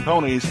to Winning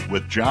Ponies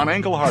with John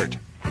Englehart.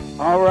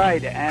 All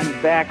right,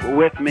 and back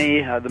with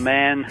me, the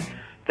man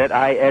that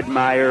I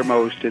admire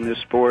most in the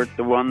sport,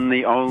 the one,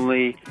 the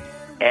only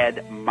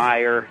Ed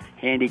Meyer,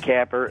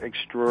 handicapper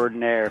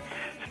extraordinaire.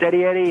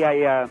 Steady Eddie,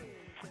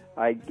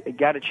 I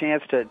got a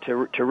chance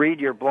to read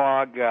your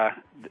blog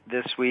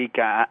this week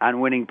on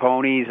Winning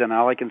Ponies, and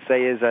all I can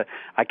say is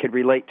I could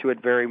relate to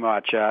it very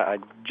much. I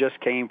just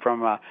came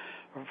from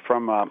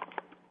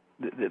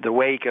the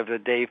wake of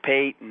Dave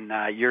Pate,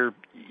 and your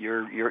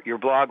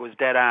blog was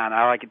dead on.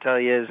 All I can tell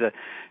you is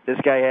this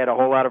guy had a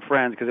whole lot of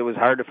friends because it was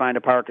hard to find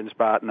a parking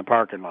spot in the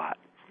parking lot.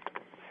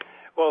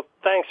 Well,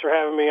 thanks for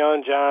having me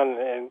on, John.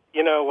 And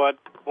you know what?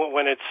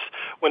 When it's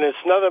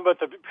nothing but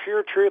the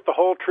pure truth, the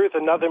whole truth,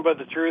 and nothing but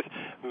the truth,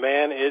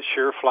 man, it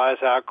sure flies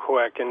out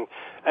quick. And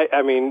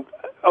I mean,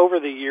 over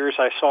the years,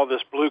 I saw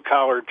this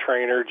blue-collar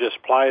trainer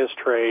just ply his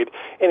trade,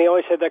 and he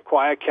always had that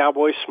quiet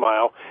cowboy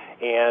smile.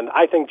 And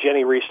I think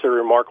Jenny Reese did a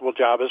remarkable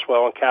job as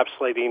well,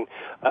 encapsulating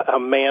a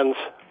man's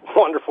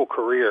wonderful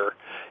career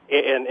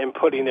and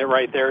putting it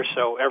right there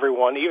so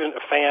everyone, even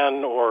a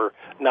fan or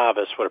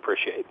novice, would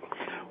appreciate.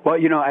 Well,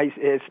 you know, I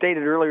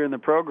stated earlier in the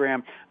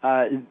program,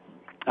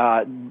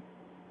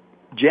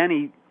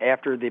 Jenny,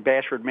 after the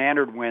Bashford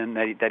Maynard win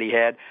that he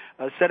had,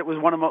 said it was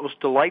one of the most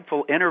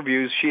delightful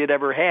interviews she had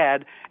ever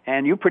had,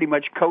 and you pretty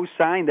much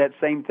co-signed that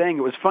same thing.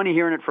 It was funny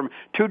hearing it from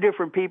two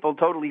different people,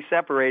 totally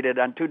separated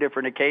on two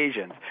different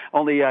occasions.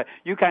 Only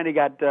you kind of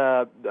got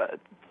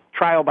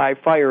trial by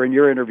fire in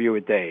your interview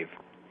with Dave.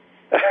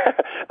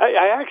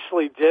 I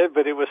actually did,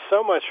 but it was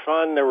so much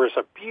fun. There was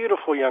a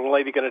beautiful young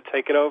lady going to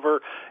take it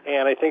over,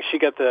 and I think she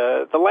got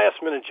the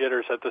last-minute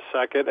jitters at the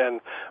second, and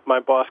my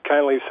boss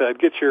kindly said,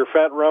 "Get your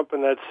fat rump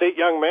in that seat,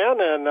 young man,"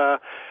 and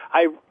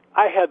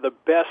I had the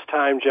best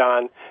time,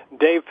 John.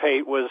 Dave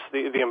Pate was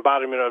the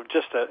embodiment of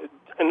just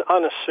an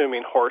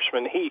unassuming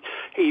horseman. He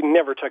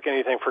never took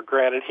anything for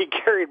granted. He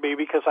carried me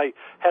because I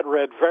had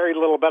read very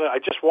little about it. I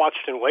just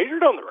watched and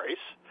wagered on the race.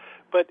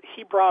 But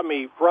he brought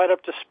me right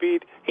up to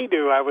speed. He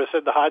knew I was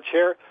in the hot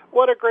chair.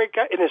 What a great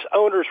guy. And his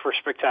owners were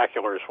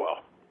spectacular as well.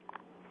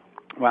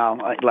 Well,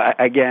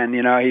 again,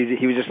 you know,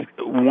 he was just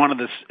one of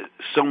the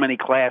so many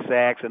class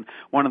acts, and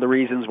one of the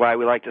reasons why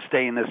we like to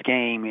stay in this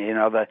game. You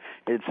know,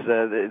 it's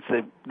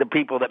the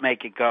people that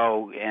make it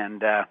go,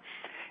 and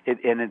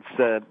it's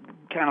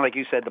kind of like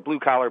you said, the blue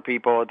collar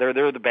people. They're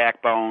the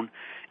backbone.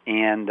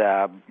 And,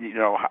 you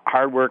know,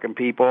 hard-working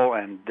people,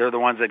 and they're the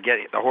ones that get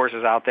the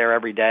horses out there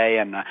every day.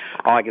 And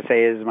all I can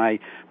say is my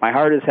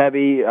heart is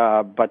heavy,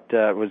 but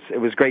it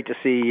was great to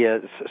see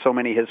so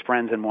many of his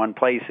friends in one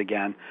place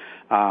again.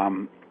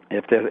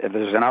 If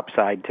there's an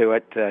upside to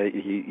it,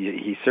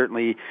 he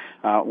certainly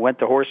went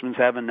to horseman's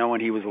heaven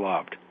knowing he was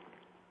loved.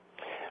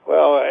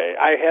 Well,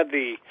 I had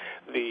the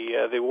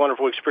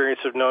wonderful experience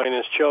of knowing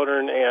his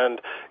children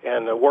and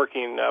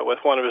working with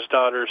one of his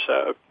daughters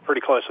pretty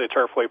closely at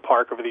Turfway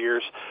Park over the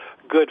years.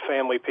 Good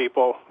family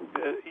people,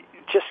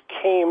 just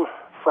came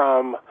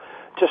from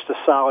just a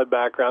solid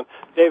background.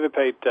 David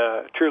Pate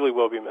truly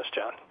will be missed,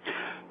 John.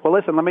 Well,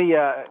 listen, let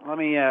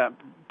me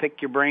pick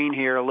your brain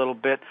here a little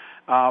bit.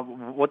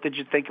 What did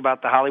you think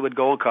about the Hollywood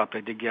Gold Cup?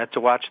 Did you get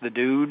to watch the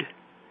dude?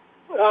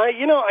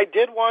 You know, I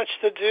did watch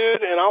the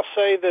dude, and I'll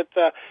say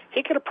that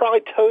he could have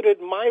probably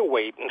toted my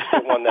weight and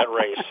still won that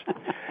race.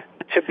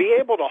 To be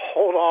able to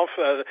hold off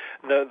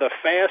the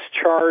fast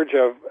charge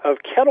of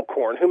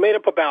Kettlecorn, who made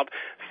up about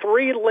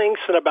 3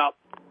 lengths and about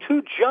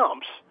 2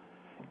 jumps,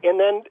 and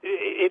then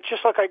it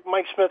just looked like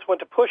Mike Smith went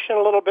to push in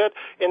a little bit,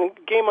 and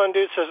Game On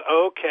Dude says,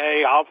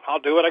 "Okay, I'll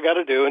do what I got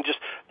to do," and just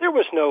there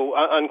was no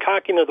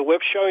uncocking of the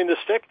whip, showing the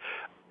stick.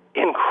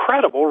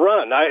 Incredible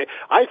run. I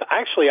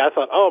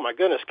thought, oh my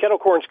goodness,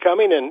 Kettlecorn's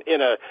coming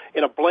in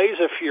a blaze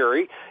of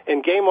fury,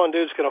 and Game On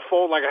Dude's going to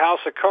fold like a house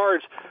of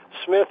cards.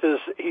 Smith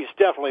he's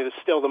definitely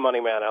still the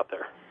money man out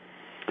there.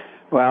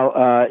 Well,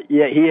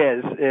 yeah, he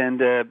is, and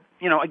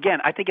you know,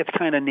 again, I think it's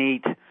kind of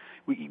neat.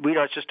 We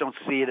just don't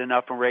see it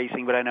enough in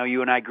racing, but I know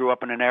you and I grew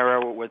up in an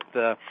era with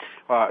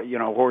you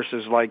know,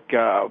 horses like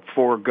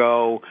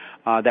Forgo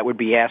that would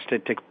be asked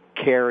to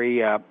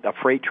carry a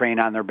freight train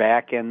on their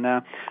back, and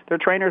their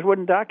trainers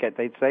wouldn't duck it.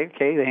 They'd say,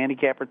 okay, the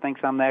handicapper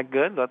thinks I'm that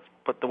good, let's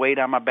put the weight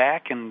on my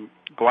back and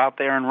go out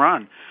there and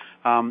run.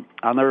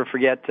 I'll never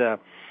forget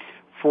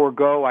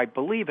Forgo, I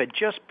believe, had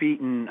just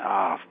beaten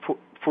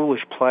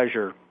Foolish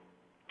Pleasure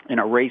in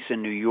a race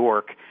in New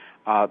York.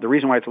 The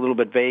reason why it's a little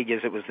bit vague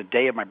is it was the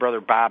day of my brother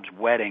Bob's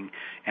wedding,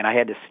 and I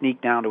had to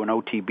sneak down to an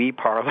OTB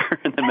parlor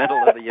in the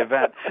middle of the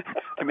event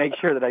to make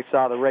sure that I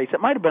saw the race. It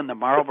might have been the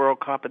Marlboro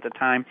Cup at the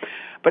time.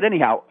 But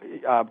anyhow,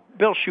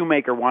 Bill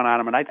Shoemaker won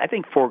on him, and I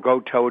think Forgo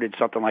toted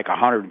something like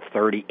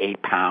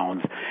 138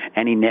 pounds,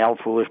 and he nailed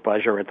Foolish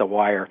Pleasure at the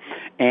wire.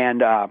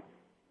 And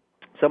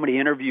somebody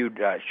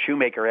interviewed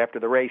Shoemaker after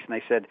the race, and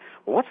they said,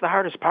 well, what's the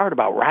hardest part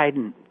about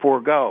riding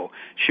Forgo?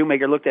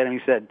 Shoemaker looked at him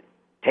and he said,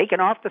 taking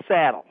off the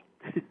saddle.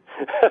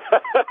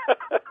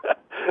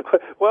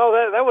 Well,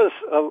 that was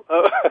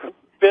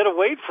bit of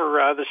weight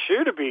for the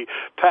shoe to be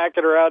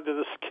packing around to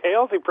the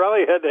scales. He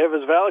probably had to have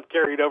his valet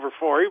carried over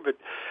for him. But,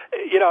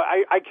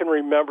 I can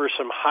remember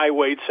some high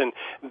weights, and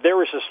there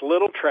was this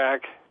little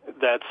track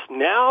that's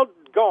now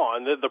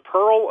gone. The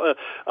Pearl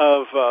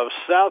of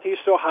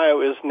Southeast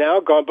Ohio is now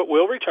gone, but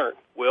will return.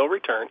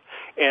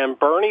 And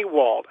Bernie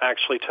Walt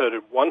actually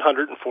toted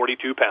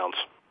 142 pounds.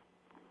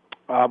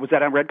 Was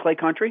that on Red Clay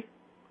Country?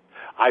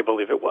 I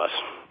believe it was.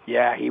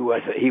 Yeah, he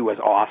was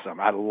awesome.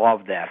 I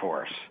love that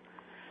horse.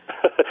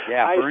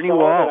 Yeah, Bernie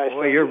Walt.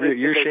 Boy,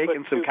 you're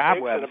shaking some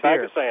cobwebs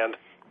here.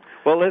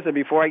 Well, listen,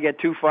 before I get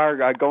too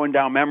far going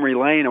down memory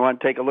lane, I want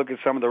to take a look at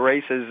some of the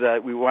races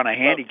we want to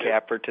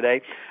handicap for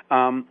today.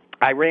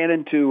 I ran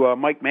into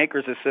Mike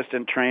Maker's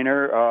assistant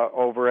trainer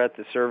over at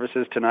the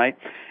services tonight,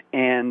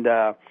 and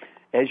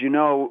as you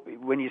know,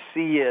 when you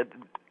see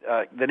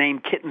the name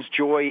Kitten's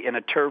Joy in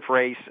a turf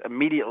race,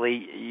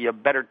 immediately you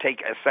better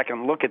take a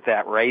second look at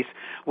that race.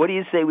 What do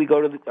you say we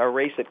go to a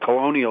race at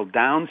Colonial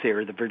Downs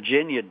here, the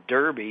Virginia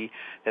Derby,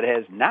 that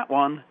has not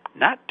one,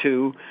 not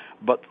two,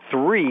 but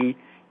three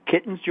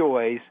Kitten's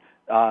Joys.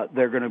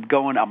 They're going to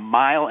go in 1.25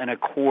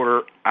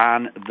 miles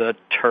on the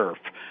turf.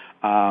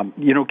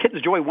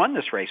 Kitten's Joy won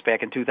this race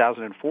back in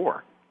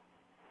 2004.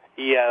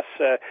 Yes,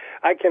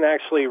 I can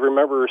actually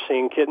remember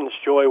seeing Kitten's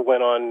Joy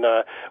went on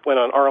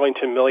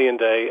Arlington Million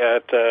Day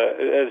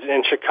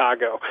in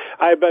Chicago.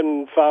 I've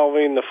been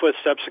following the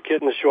footsteps of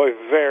Kitten's Joy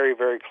very,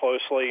 very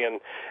closely, and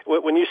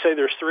when you say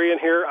there's three in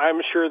here,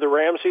 I'm sure the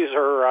Ramseys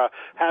are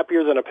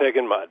happier than a pig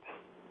in mud.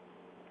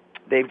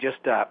 They've just,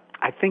 I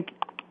think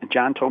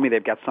John told me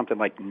they've got something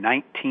like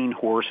 19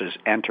 horses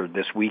entered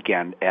this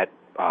weekend at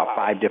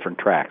 5 different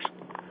tracks.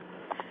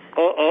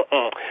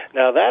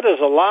 Now that is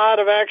a lot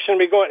of action to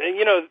be going.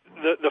 And,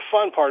 the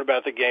fun part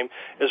about the game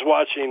is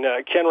watching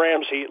Ken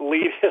Ramsey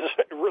lead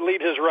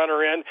his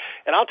runner in.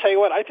 And I'll tell you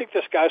what, I think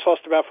this guy's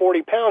lost about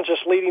 40 pounds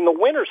just leading the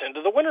winners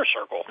into the winner's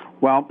circle.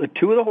 Well, the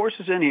two of the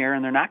horses in here,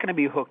 and they're not going to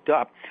be hooked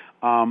up,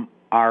 are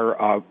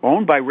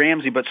owned by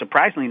Ramsey, but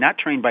surprisingly not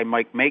trained by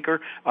Mike Maker.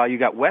 You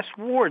got Wes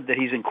Ward that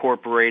he's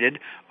incorporated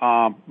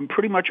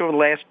pretty much over the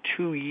last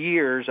 2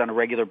 years on a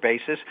regular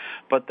basis.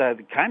 But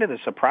the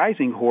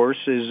surprising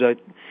horse is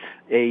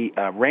a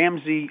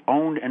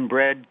Ramsey-owned and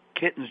bred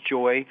Kitten's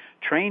Joy,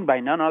 trained by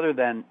none other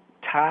than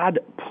Todd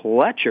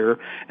Pletcher.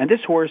 And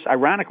this horse,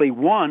 ironically,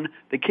 won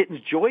the Kitten's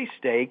Joy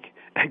stake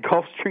at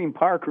Gulfstream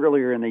Park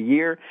earlier in the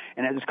year,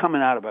 and it was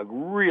coming out of a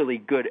really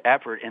good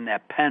effort in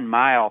that Penn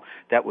Mile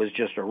that was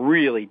just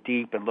really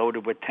deep and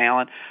loaded with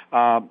talent.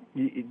 You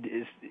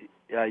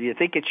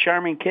think it's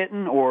Charming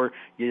Kitten, or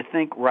you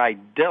think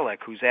Rydillick,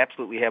 who's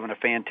absolutely having a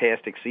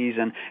fantastic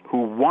season,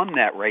 who won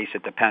that race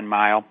at the Penn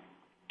Mile,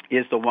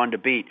 is the one to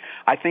beat?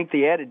 I think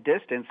the added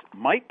distance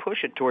might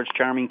push it towards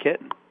Charming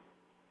Kitten.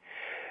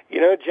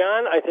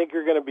 John, I think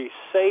you're going to be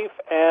safe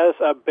as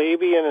a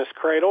baby in his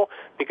cradle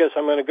because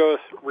I'm going to go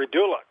with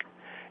Rydillick.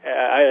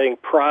 I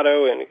think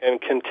Prado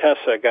and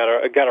Contessa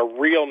got a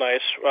real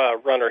nice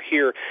runner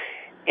here.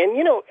 And,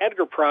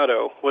 Edgar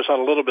Prado was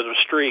on a little bit of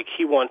a streak.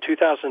 He won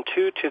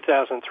 2002,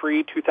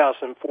 2003,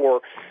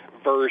 2004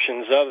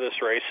 versions of this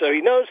race. So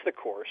he knows the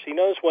course. He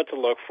knows what to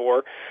look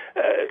for.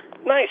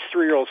 Nice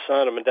 3-year-old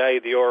son of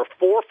Medaglia d'Or,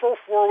 4 for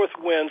 4 with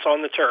wins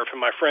on the turf. And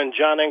my friend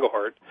John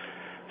Englehart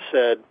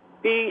said,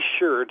 be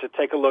sure to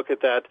take a look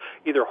at that,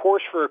 either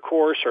horse for a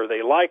course or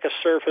they like a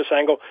surface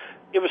angle.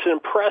 It was an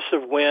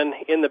impressive win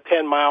in the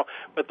Penn Mile,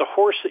 but the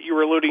horse that you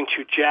were alluding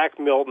to, Jack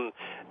Milton,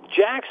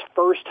 Jack's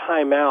first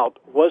time out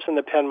was in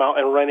the Penn Mile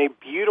and ran a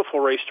beautiful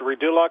race to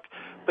Rydillick.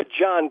 But,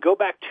 John, go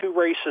back 2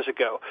 races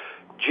ago.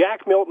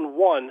 Jack Milton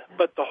won,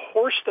 but the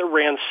horse that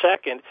ran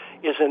second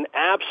is an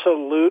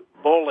absolute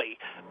bully.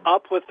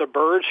 Up with the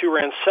Birds, who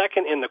ran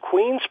second in the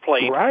Queen's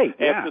Plate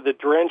after the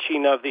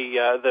drenching of the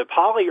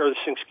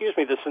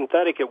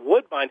synthetic at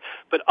Woodbine.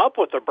 But Up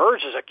with the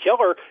Birds is a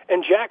killer,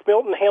 and Jack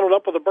Milton handled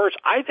Up with the Birds.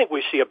 I think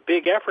we see a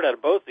big effort out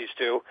of both these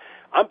two.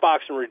 I'm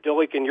boxing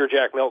Rydillick, and you're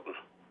Jack Milton.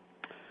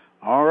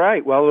 All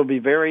right. Well, it'll be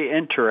very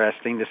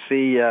interesting to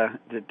see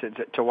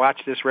to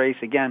watch this race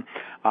again.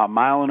 1.25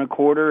 miles.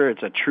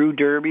 It's a true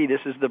derby.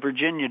 This is the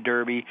Virginia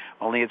Derby,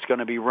 only it's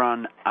going to be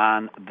run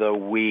on the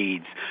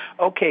weeds.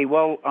 Okay.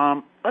 Well,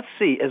 let's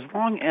see. As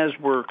long as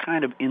we're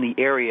kind of in the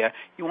area,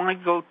 you want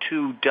to go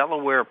to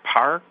Delaware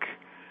Park?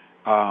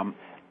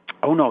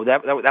 Oh no,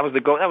 that was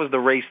the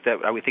race that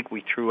I would think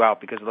we threw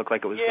out because it looked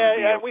like it was.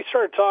 Yeah, we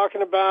started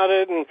talking about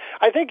it, and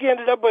I think you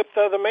ended up with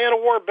the Man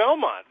of War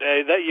Belmont.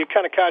 That you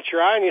kind of caught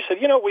your eye, and you said,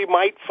 we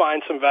might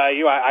find some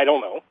value. I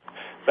don't know,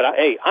 but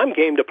I'm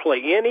game to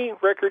play any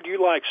record you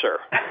like,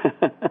 sir.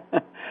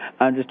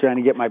 I'm just trying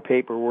to get my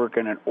paperwork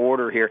in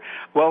order here.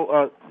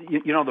 Well,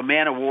 the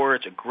Man of War,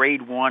 it's a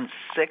Grade 1,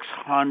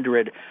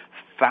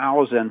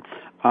 600,000.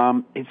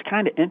 It's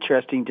kind of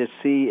interesting to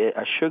see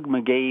a Shug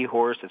McGahee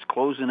horse that's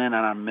closing in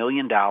on $1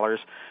 million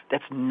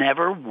that's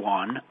never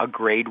won a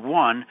Grade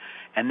 1,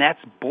 and that's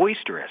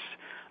Boisterous.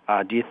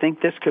 Do you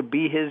think this could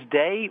be his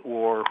day,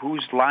 or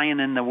who's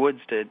lying in the woods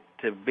to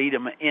beat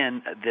him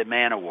in the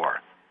Man of War?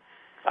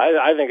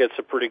 I think it's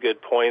a pretty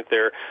good point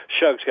there.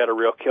 Shug's got a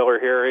real killer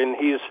here, and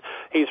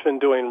he's been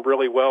doing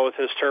really well with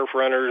his turf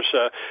runners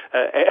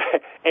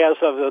as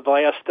of the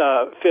last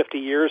 50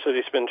 years that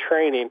he's been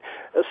training.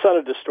 The Son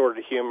of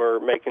Distorted Humor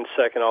making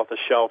second off the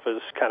shelf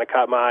has kind of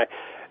caught my eye.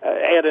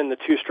 Add in the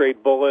 2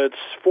 straight bullets,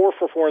 4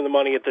 for 4 in the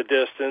money at the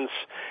distance.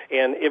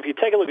 And if you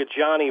take a look at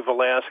Johnny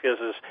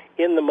Velasquez's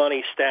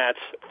in-the-money stats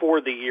for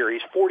the year,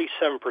 he's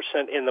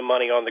 47% in the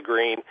money on the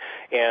green.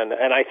 And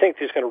I think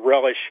he's going to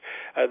relish,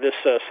 this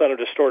Son of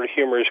Distorted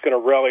Humor is going to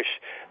relish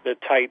the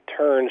tight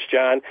turns,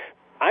 John.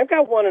 I've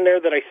got one in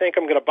there that I think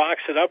I'm going to box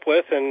it up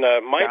with and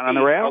might be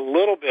a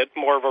little bit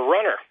more of a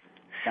runner.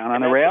 Down on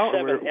the rail?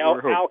 7,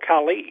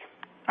 Al-Khali.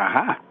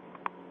 Aha.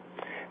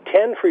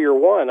 10 for your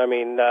one. I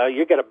mean,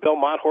 you get a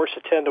Belmont horse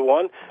at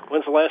 10-1.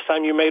 When's the last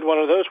time you made one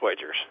of those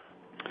wagers?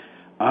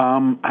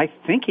 I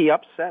think he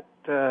upset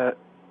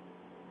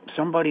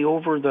somebody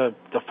over the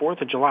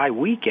 4th of July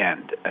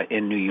weekend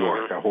in New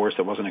York, a horse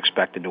that wasn't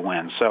expected to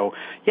win. So,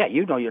 yeah,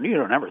 you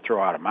don't ever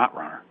throw out a Mott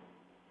runner.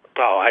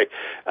 Oh,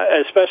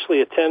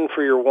 especially a 10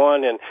 for your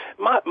one. And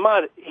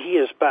Mott, he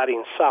is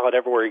batting solid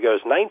everywhere he goes.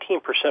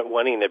 19%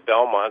 winning at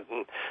Belmont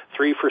and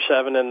 3 for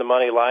 7 in the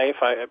money life.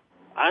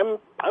 I'm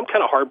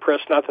kind of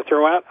hard-pressed not to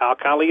throw out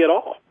Al-Khali at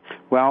all.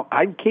 Well,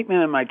 I'd keep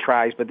him in my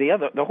tries, but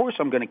the horse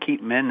I'm going to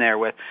keep him in there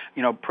with,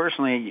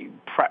 personally,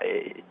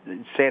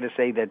 it's sad to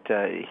say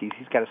that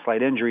he's got a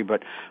slight injury,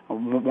 but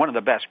one of the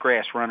best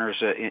grass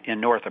runners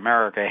in North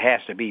America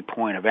has to be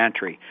Point of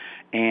Entry.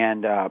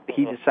 And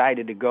he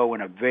decided to go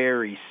in a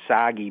very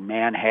soggy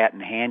Manhattan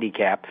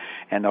handicap,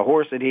 and the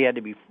horse that he had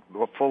to be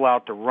full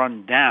out to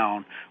run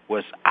down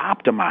was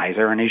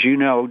Optimizer. And as you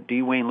know,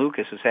 D. Wayne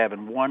Lucas is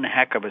having one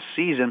heck of a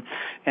season.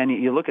 And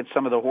you look at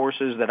some of the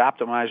horses that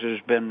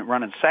Optimizer's been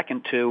running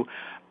second to.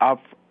 Of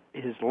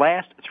his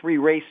last 3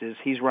 races,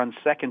 he's run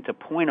second to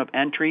Point of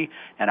Entry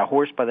and a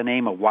horse by the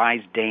name of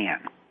Wise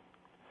Dan.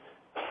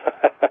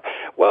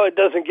 Well, it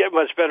doesn't get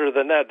much better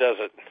than that, does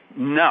it?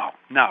 No.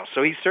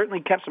 So he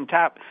certainly kept some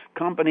top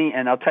company,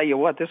 and I'll tell you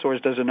what, this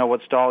horse doesn't know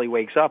what stall he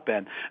wakes up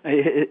in.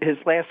 His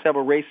last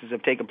several races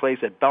have taken place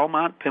at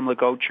Belmont,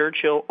 Pimlico,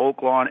 Churchill,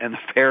 Oak Lawn, and the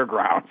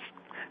Fairgrounds.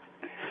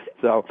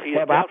 So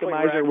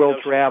Optimizer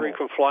will travel.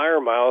 Frequent flyer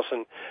miles,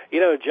 and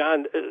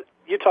John,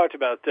 you talked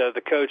about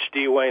the coach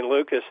D. Wayne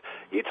Lucas.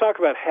 You talk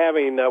about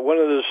having one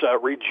of those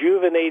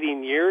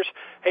rejuvenating years.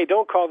 Hey,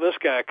 don't call this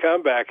guy a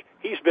comeback.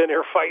 He's been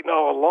here fighting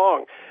all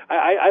along.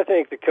 I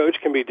think the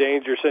coach can be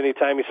dangerous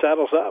anytime he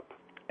saddles up.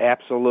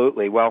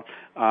 Absolutely. Well,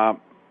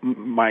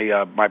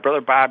 my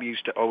brother Bob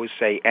used to always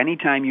say,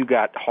 anytime you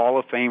got Hall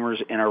of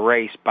Famers in a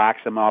race,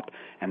 box them up,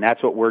 and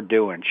that's what we're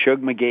doing.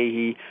 Shug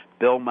McGahee,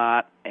 Bill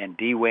Mott, and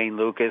D. Wayne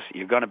Lucas.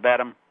 You're going to bet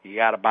them. You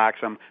got to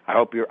box them. I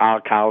hope your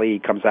Al-Khali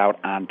comes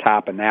out on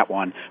top in that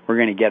one. We're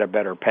going to get a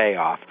better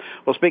payoff.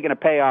 Well, speaking of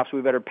payoffs,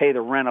 we better pay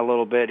the rent a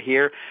little bit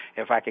here.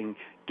 If I can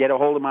get a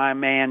hold of my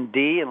man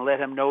D and let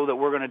him know that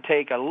we're going to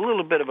take a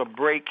little bit of a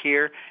break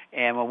here.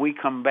 And when we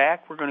come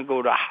back, we're going to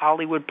go to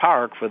Hollywood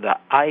Park for the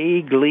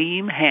A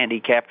Gleam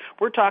Handicap.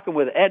 We're talking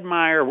with Ed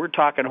Meyer. We're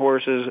talking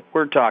horses.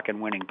 We're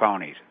talking winning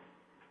ponies.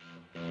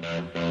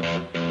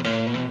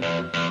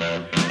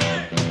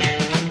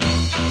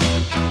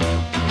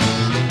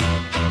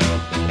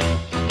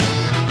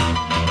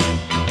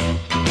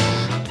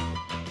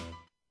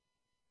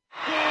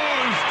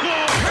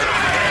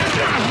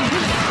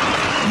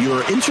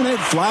 Your internet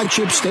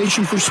flagship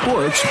station for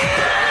sports.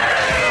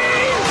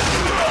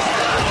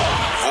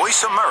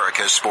 Voice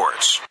America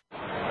Sports.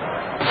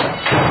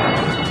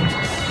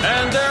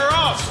 And they're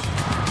off.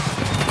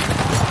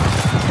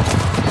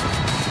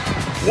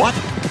 What?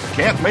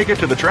 Can't make it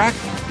to the track?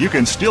 You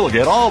can still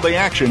get all the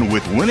action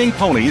with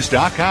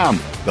winningponies.com,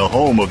 the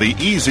home of the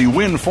easy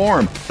win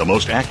form, the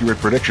most accurate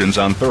predictions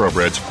on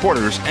thoroughbreds,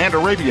 quarters, and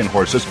Arabian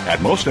horses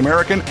at most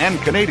American and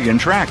Canadian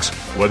tracks.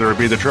 Whether it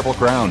be the Triple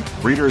Crown,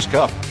 Breeders'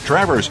 Cup,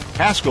 Travers,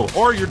 Haskell,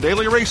 or your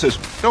daily races,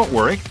 don't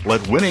worry,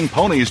 let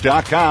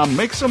winningponies.com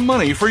make some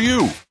money for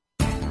you.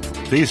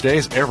 These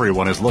days,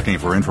 everyone is looking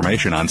for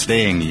information on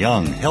staying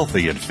young,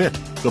 healthy, and fit.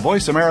 The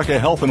Voice America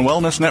Health and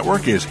Wellness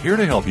Network is here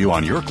to help you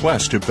on your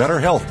quest to better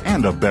health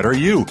and a better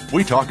you.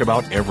 We talk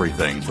about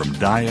everything from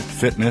diet,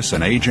 fitness,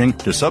 and aging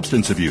to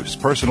substance abuse,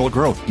 personal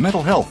growth,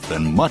 mental health,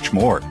 and much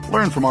more.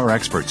 Learn from our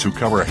experts who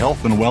cover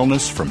health and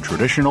wellness from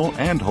traditional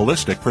and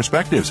holistic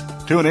perspectives.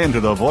 Tune in to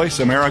the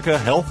Voice America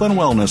Health and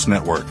Wellness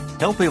Network.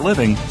 Healthy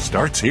living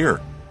starts here.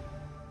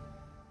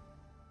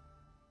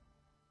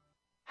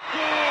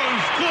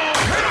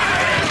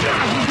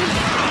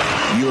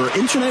 Your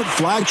internet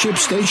flagship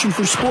station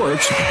for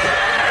sports.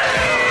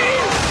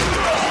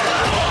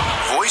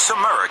 Voice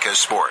America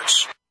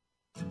Sports.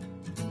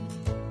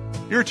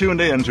 You're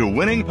tuned in to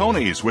Winning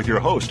Ponies with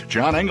your host,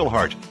 John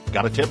Englehart.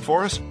 Got a tip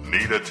for us?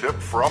 Need a tip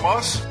from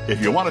us?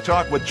 If you want to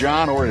talk with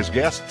John or his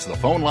guests, the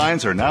phone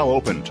lines are now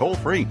open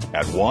toll-free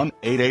at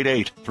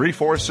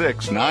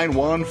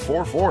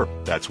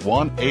 1-888-346-9144. That's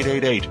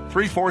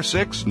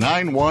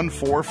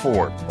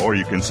 1-888-346-9144. Or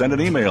you can send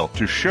an email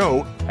to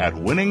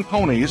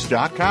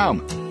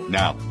show@winningponies.com.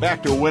 Now,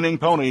 back to Winning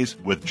Ponies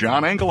with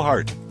John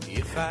Englehart.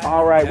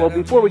 All right, well,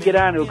 before we get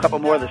on to a couple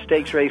more of the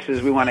stakes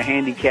races, we want to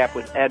handicap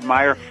with Ed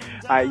Meyer.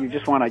 You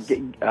just want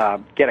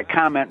to get a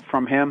comment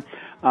from him.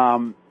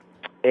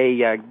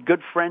 A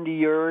good friend of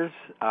yours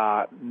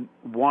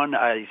won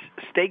a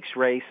stakes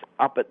race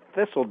up at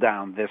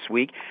Thistledown this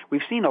week.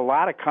 We've seen a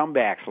lot of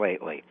comebacks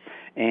lately,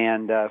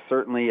 and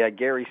certainly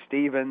Gary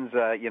Stevens, is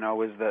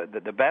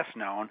the best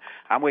known.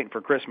 I'm waiting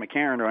for Chris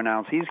McCarron to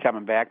announce he's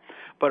coming back,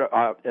 but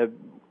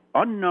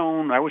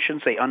unknown, I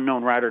shouldn't say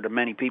unknown rider to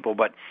many people,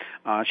 but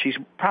she's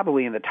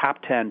probably in the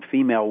top 10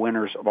 female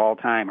winners of all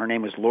time. Her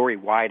name is Lori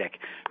Wydick,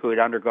 who had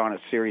undergone a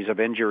series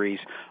of injuries.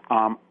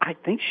 I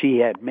think she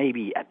had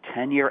maybe a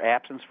 10-year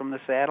absence from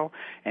the saddle,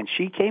 and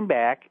she came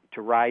back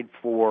to ride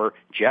for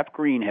Jeff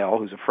Greenhill,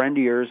 who's a friend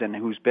of yours and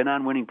who's been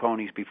on Winning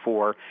Ponies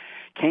before,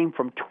 came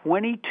from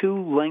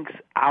 22 lengths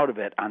out of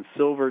it on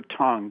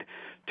silver-tongued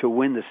to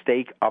win the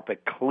stake up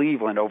at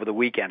Cleveland over the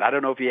weekend. I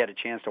don't know if you had a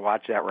chance to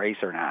watch that race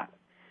or not.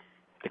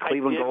 I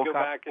did go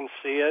back and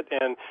see it,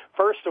 and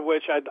first of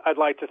which I'd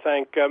like to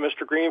thank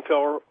Mr.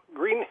 Greenhill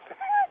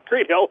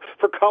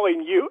for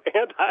calling you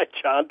and I,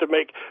 John, to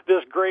make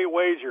this great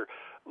wager.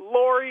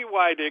 Lori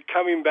Wydick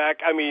coming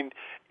back. I mean,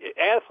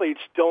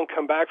 athletes don't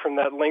come back from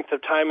that length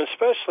of time,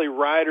 especially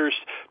riders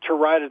to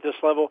ride at this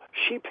level.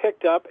 She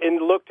picked up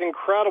and looked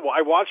incredible.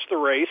 I watched the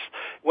race,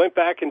 went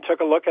back and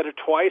took a look at it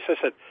twice. I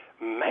said,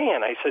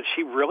 man,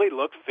 she really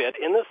looked fit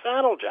in the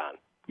saddle, John.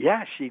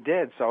 Yeah, she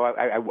did. So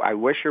I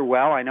wish her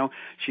well. I know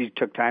she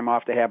took time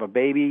off to have a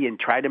baby and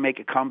tried to make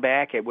a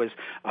comeback. It was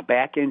a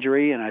back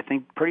injury, and I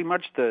think pretty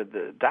much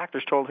the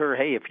doctors told her,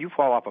 hey, if you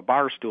fall off a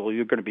bar stool,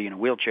 you're going to be in a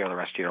wheelchair the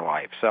rest of your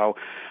life. So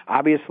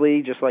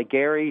obviously, just like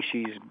Gary,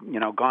 she's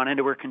gone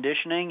into her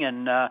conditioning,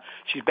 and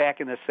she's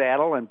back in the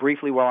saddle. And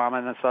briefly, while I'm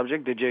on the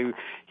subject, did you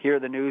hear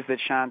the news that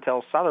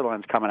Chantel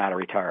Sutherland's coming out of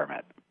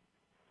retirement?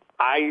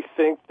 I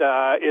think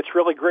it's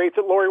really great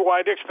that Lori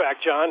Wydick's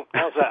back, John.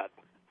 How's that?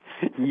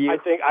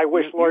 I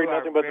wish Lori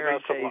nothing but the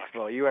best of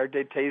luck. You are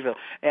tasteful.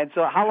 And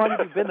so how long have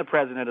you been the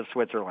president of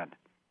Switzerland?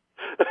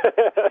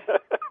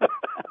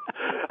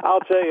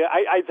 I'll tell you,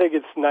 I think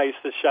it's nice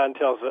that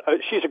Chantel's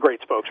she's a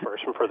great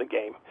spokesperson for the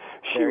game.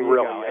 She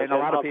really is. And a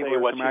lot of people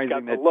are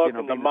surmising that,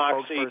 and the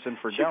moxie,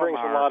 she brings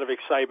a lot of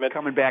excitement.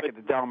 Coming back at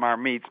the Del Mar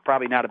meets,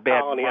 probably not a bad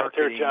marketing out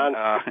there, John.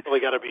 Really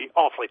got to be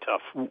awfully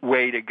tough.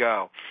 Way to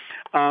go.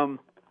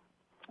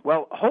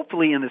 Well,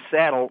 hopefully in the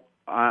saddle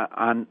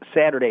on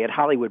Saturday at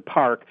Hollywood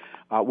Park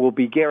will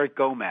be Garrett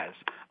Gomez.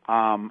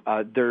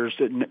 There's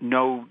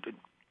no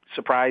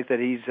surprise that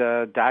he's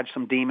dodged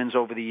some demons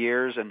over the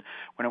years, and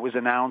when it was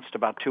announced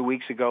about 2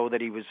 weeks ago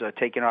that he was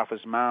taking off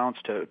his mounts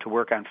to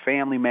work on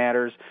family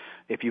matters,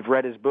 if you've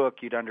read his book,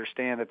 you'd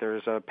understand that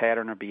there's a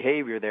pattern of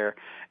behavior there,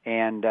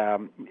 and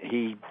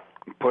he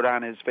put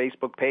on his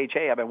Facebook page,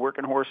 hey, I've been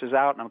working horses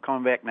out, and I'm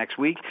coming back next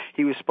week.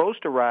 He was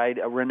supposed to ride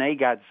a Renee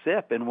Got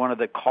Zip in one of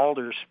the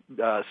Calder's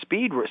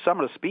some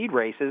of the speed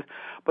races,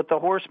 but the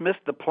horse missed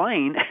the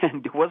plane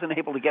and wasn't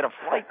able to get a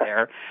flight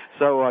there.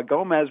 So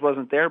Gomez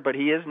wasn't there, but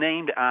he is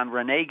named on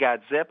Renee Got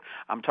Zip.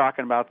 I'm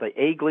talking about the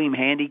A Gleam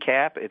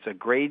Handicap. It's a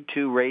Grade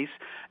 2 race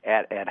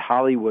at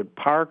Hollywood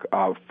Park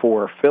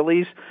for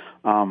fillies.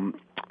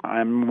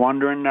 I'm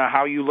wondering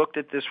how you looked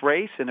at this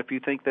race, and if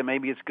you think that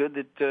maybe it's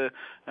good that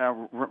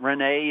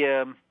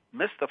Renee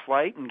missed the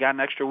flight and got an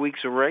extra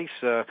week's of race.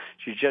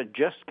 She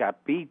just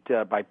got beat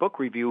by Book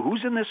Review.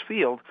 Who's in this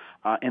field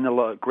in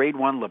the Grade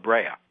 1 La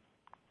Brea?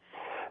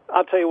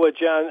 I'll tell you what,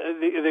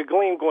 John, the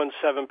Gleam going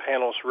 7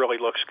 panels really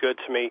looks good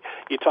to me.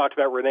 You talked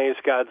about Renee's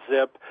Got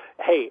Zip.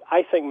 Hey,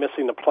 I think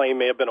missing the plane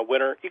may have been a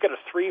winner. You got a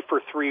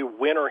 3-for-3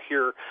 winner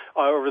here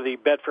over the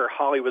Betfair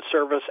Hollywood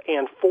Service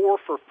and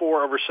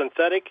 4-for-4 over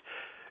Synthetic.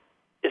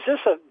 Is this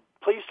a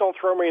Please Don't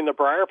Throw Me in the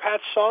Briar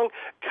Patch song?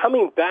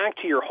 Coming back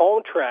to your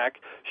home track,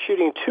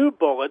 shooting 2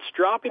 bullets,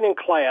 dropping in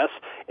class,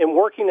 and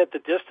working at the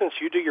distance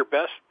you do your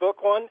best,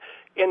 Book One.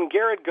 And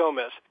Garrett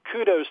Gomez,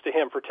 kudos to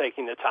him for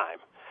taking the time.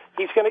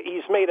 He's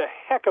made a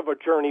heck of a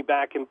journey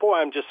back, and boy,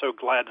 I'm just so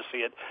glad to see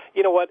it.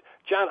 You know what,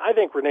 John, I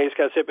think Renee's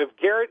Got Zip. If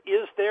Garrett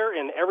is there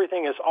and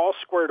everything is all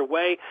squared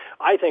away,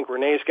 I think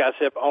Renee's Got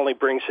Zip only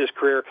brings his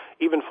career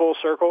even full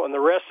circle, and the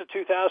rest of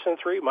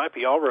 2003 might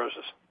be all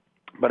roses.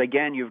 But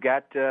again, you've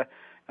got the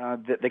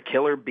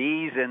Killer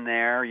Bees in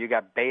there. You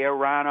got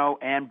Bejarano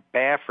and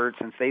Baffert.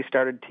 Since they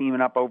started teaming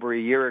up over a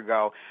year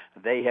ago,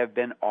 they have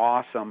been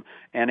awesome.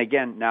 And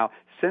again, now,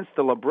 since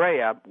the La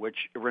Brea,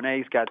 which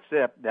Renee's Got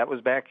Zip, that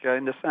was back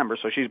in December,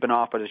 so she's been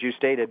off, but as you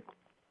stated,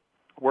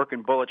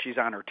 working bullet, she's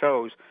on her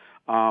toes.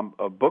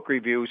 Book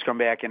Reviews come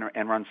back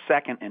and run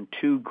second in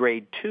 2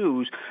 Grade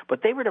 2s,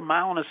 but they were to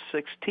mile and a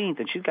 16th,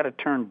 and she's got to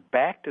turn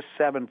back to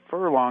 7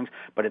 furlongs,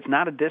 but it's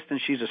not a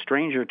distance she's a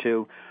stranger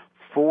to.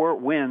 4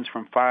 wins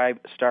from 5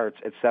 starts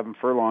at 7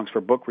 furlongs for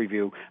Book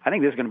Review. I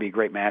think this is going to be a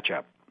great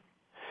matchup.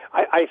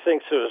 I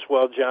think so as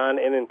well, John.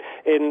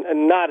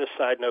 And not a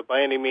side note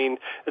by any means,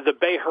 the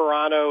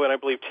Bejarano and I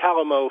believe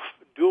Talamo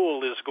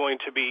duel is going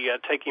to be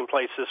taking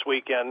place this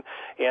weekend,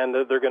 and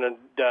they're going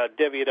to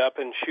divvy it up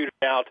and shoot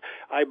it out.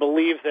 I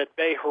believe that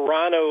Bay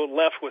Hirano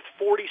left with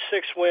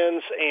 46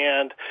 wins,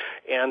 and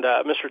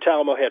Mr.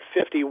 Talamo had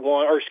 50,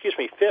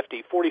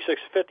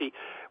 46-50,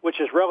 which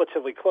is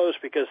relatively close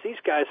because these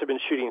guys have been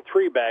shooting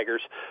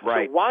three-baggers.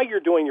 Right. So while you're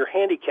doing your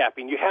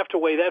handicapping, you have to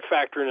weigh that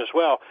factor in as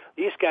well.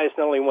 These guys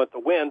not only want the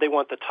win, they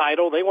want the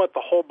title, they want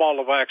the whole ball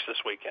of wax this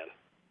weekend.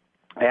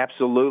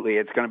 Absolutely.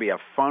 It's going to be a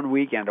fun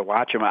weekend to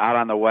watch them out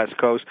on the West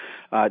Coast.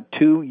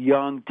 Two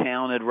young,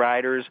 talented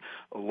riders.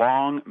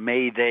 Long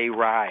may they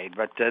ride.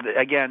 But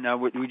again,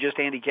 we just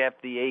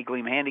handicapped the A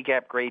Gleam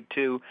Handicap Grade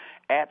 2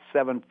 at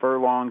 7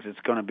 furlongs.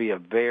 It's going to be a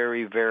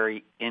very,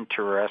 very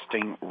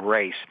interesting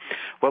race.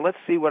 Well, let's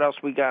see what else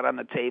we got on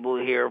the table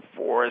here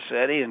for us,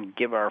 Eddie, and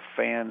give our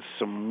fans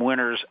some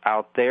winners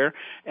out there.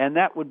 And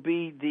that would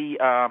be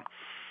the...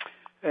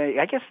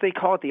 I guess they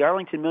call it the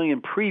Arlington Million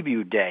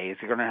Preview Day.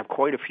 They're going to have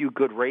quite a few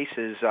good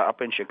races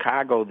up in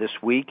Chicago this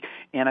week.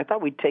 And I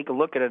thought we'd take a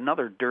look at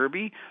another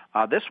Derby.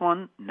 This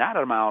one, not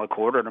a mile and a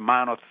quarter, a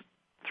mile and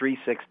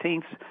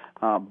 3/16.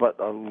 But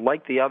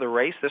like the other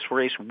race, this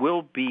race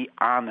will be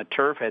on the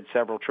turf. Had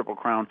several Triple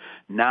Crown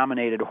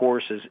nominated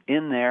horses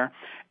in there.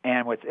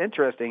 And what's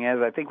interesting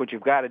is I think what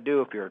you've got to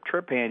do if you're a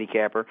trip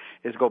handicapper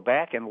is go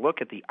back and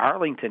look at the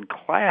Arlington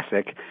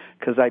Classic,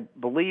 because I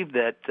believe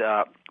that...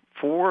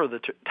 4 of the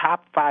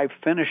top 5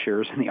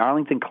 finishers in the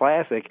Arlington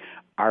Classic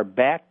are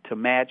back to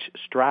match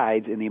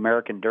strides in the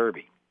American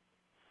Derby.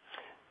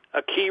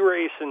 A key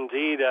race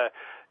indeed,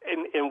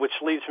 in which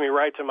leads me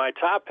right to my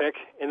top pick,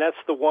 and that's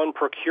the one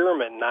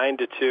Procurement,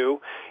 9-2.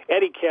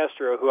 Eddie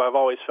Castro, who I've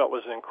always felt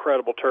was an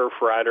incredible turf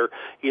rider,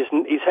 he's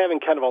having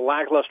kind of a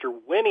lackluster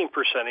winning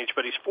percentage,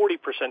 but he's 40%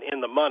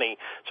 in the money,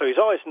 so he's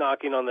always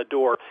knocking on the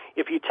door.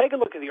 If you take a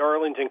look at the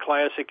Arlington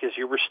Classic, as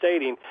you were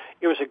stating,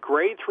 it was a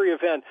Grade 3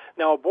 event.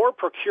 Now, aboard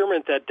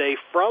Procurement that day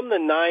from the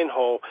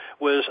 9-hole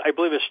was, I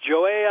believe it's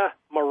Joea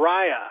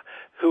Mariah,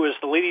 who is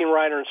the leading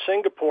rider in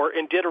Singapore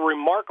and did a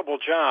remarkable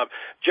job.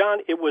 John,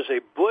 it was a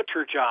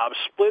butcher job,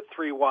 split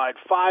 3 wide,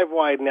 5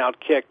 wide and out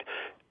kicked.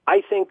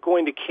 I think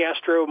going to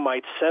Castro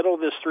might settle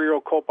this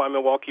 3-year-old colt by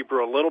Milwaukee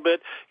Brew a little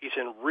bit. He's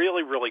in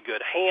really, really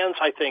good hands.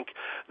 I think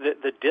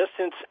that the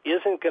distance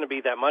isn't going to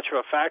be that much of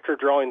a factor,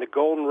 drawing the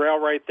golden rail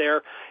right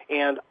there.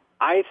 And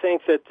I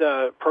think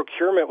that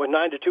Procurement with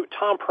 9-2,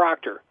 Tom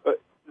Proctor,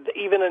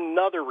 even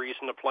another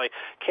reason to play.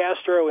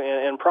 Castro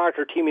and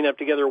Proctor teaming up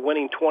together,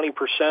 winning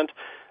 20%.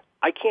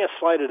 I can't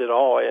slide it at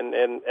all, and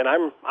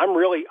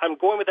I'm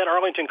going with that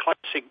Arlington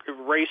Classic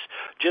race,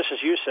 just as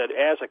you said,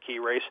 as a key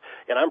race,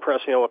 and I'm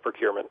pressing on with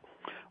Procurement.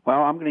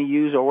 Well, I'm going to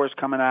use a horse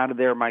coming out of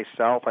there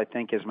myself, I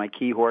think, as my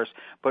key horse,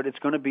 but it's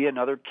going to be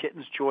another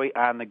Kitten's Joy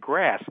on the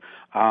grass.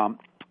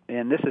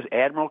 And this is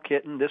Admiral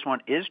Kitten. This one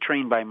is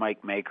trained by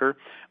Mike Maker,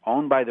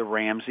 owned by the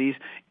Ramseys.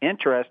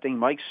 Interesting,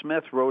 Mike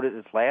Smith rode it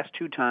his last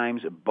 2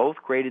 times, both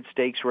graded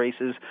stakes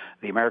races,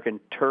 the American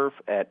Turf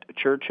at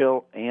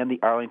Churchill and the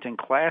Arlington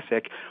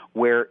Classic,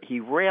 where he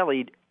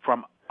rallied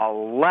from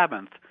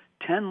 11th,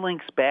 10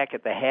 lengths back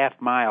at the half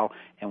mile,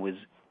 and was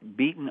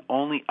beaten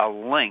only a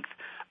length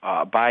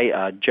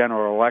by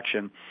General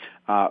Election,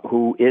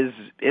 who is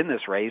in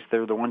this race.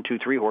 They're the 1, 2,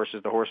 3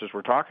 horses, the horses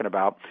we're talking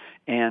about.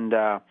 And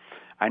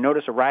I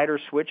noticed a rider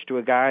switch to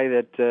a guy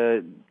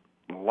that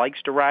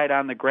likes to ride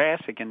on the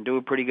grass. He can do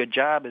a pretty good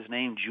job. His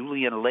name,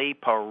 Julian Le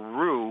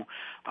Peru.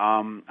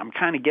 I'm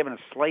kind of giving a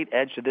slight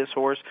edge to this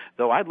horse,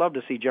 though I'd love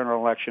to see General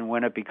Election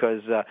win it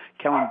because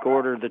Kellen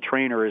Gorder, the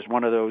trainer, is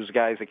one of those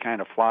guys that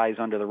kind of flies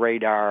under the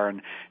radar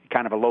and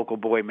kind of a local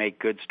boy make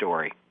good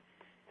story.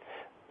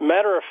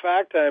 Matter of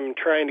fact, I'm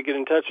trying to get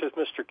in touch with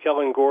Mr.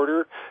 Kellen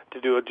Gorder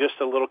to do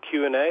just a little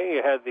Q&A.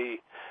 I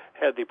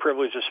had the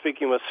privilege of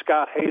speaking with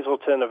Scott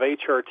Hazelton of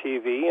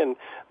HRTV, and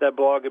that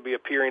blog will be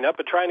appearing up.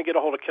 But trying to get a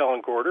hold of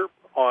Kellen Gorder.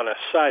 On a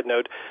side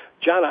note,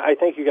 John, I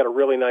think you got a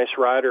really nice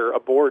rider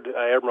aboard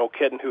Admiral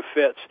Kitten who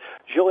fits.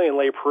 Julian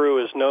Le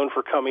Peru is known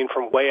for coming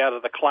from way out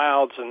of the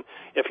clouds, and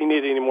if you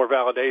need any more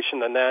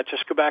validation than that,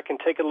 just go back and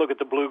take a look at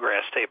the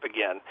Bluegrass tape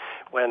again.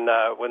 When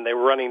they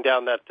were running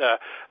down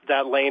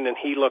that lane and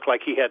he looked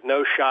like he had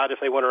no shot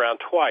if they went around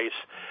twice.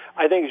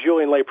 I think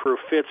Julian Le Peru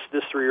fits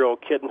this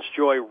 3-year-old Kitten's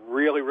Joy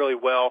really, really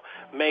well.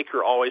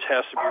 Maker always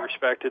has to be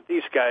respected.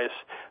 These guys,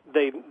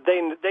 they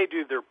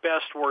do their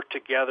best work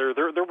together.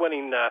 They're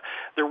winning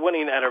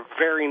at a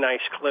very nice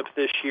clip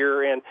this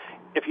year. And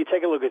if you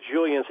take a look at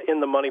Julian's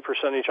in the money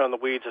percentage on the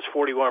weeds, it's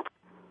 41%.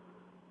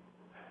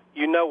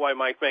 You know why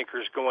Mike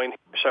Maker's going.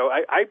 So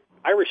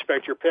I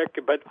respect your pick,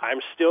 but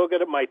I'm still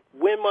my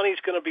win money's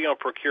going to be on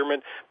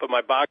Procurement, but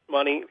my box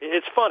money,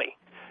 it's funny.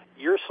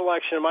 Your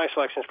selection and my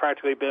selection has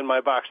practically been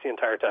my box the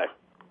entire time.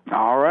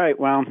 All right.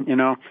 Well,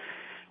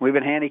 we've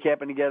been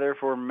handicapping together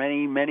for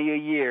many, many a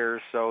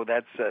year, so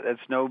that's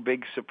no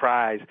big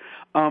surprise.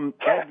 Ed,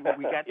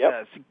 we got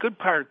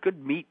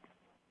good meat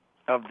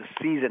of the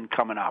season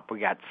coming up.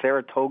 We got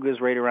Saratoga's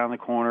right around the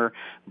corner,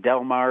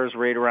 Del Mar's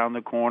right around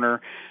the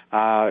corner.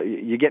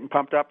 You getting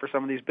pumped up for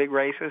some of these big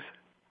races?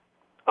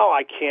 Oh,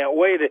 I can't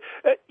wait.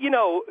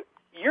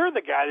 you're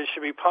the guy that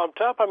should be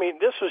pumped up. I mean,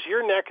 this was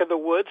your neck of the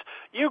woods.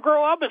 You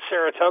grew up in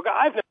Saratoga.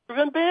 I've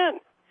never even been.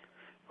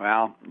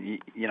 Well,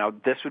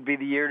 this would be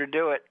the year to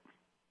do it.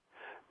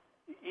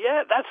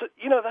 Yeah,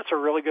 that's a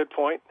really good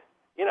point.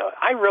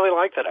 I really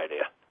like that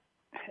idea.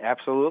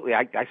 Absolutely.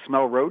 I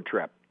smell road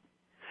trip.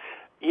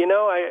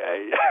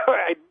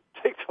 I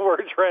take the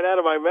words right out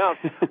of my mouth.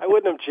 I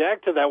wouldn't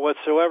object to that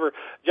whatsoever.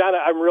 John,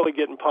 I'm really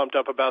getting pumped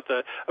up about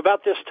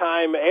this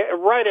time.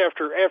 Right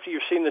after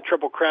you've seen the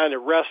Triple Crown, it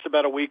rests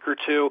about a week or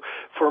two.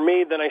 For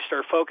me, then I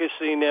start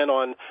focusing in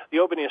on the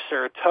opening of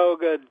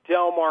Saratoga,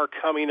 Del Mar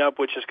coming up,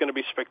 which is going to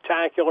be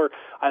spectacular.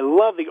 I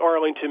love the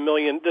Arlington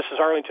Million. This is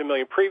Arlington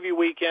Million preview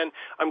weekend.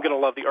 I'm going to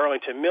love the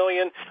Arlington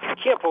Million. I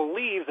can't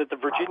believe that the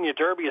Virginia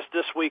Derby is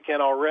this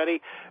weekend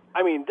already.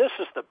 I mean, this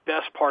is the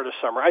best part of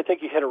summer. I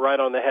think you hit it right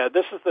on the head.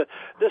 This is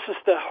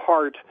the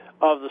heart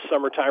of the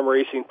summertime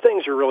racing.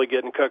 Things are really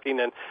getting cooking,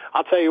 and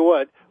I'll tell you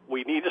what,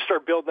 we need to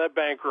start building that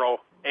bankroll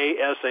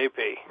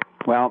ASAP.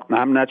 Well,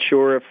 I'm not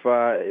sure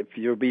if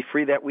you'll be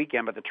free that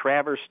weekend, but the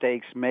Travers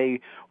Stakes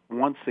may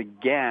once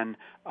again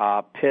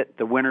pit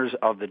the winners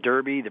of the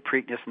Derby, the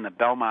Preakness, and the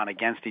Belmont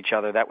against each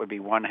other. That would be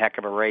one heck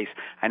of a race.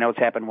 I know it's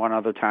happened one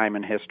other time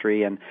in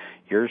history, and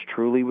yours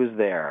truly was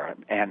there.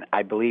 And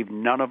I believe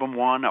none of them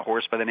won. A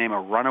horse by the name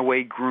of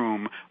Runaway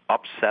Groom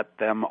upset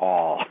them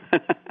all.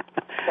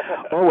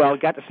 Oh, well,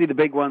 got to see the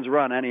big ones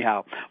run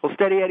anyhow. Well,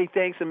 Steady Eddie,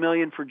 thanks a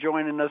million for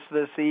joining us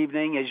this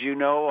evening. As you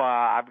know,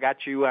 I've got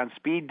you on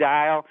speed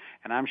dial,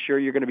 and I'm sure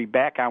you're going to be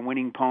back on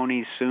Winning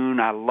Ponies soon.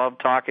 I love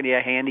talking to you,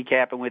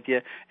 handicapping with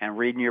you, and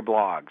reading your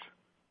blogs.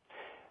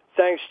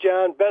 Thanks,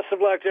 John. Best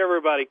of luck to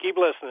everybody. Keep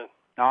listening.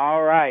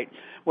 All right.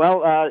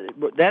 Well,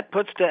 that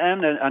puts to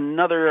end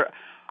another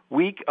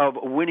week of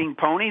Winning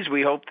Ponies.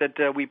 We hope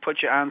that we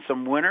put you on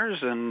some winners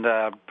and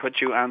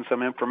put you on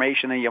some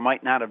information that you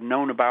might not have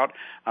known about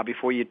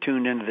before you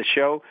tuned into the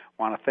show.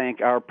 Want to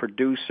thank our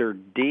producer,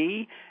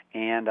 Dee,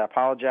 and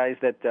apologize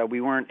that we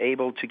weren't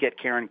able to get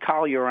Terence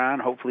Collier on.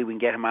 Hopefully we can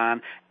get him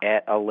on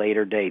at a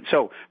later date.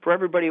 So for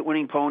everybody at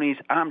Winning Ponies,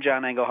 I'm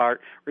John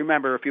Englehart.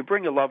 Remember, if you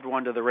bring a loved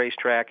one to the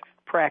racetrack,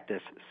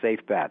 practice safe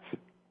bets.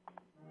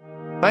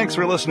 Thanks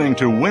for listening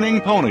to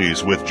Winning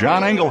Ponies with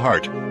John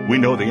Englehart. We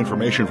know the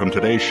information from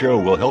today's show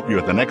will help you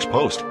at the next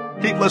post.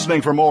 Keep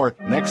listening for more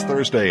next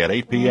Thursday at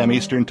 8 p.m.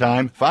 Eastern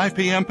Time, 5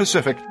 p.m.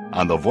 Pacific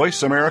on the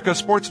Voice America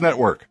Sports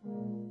Network.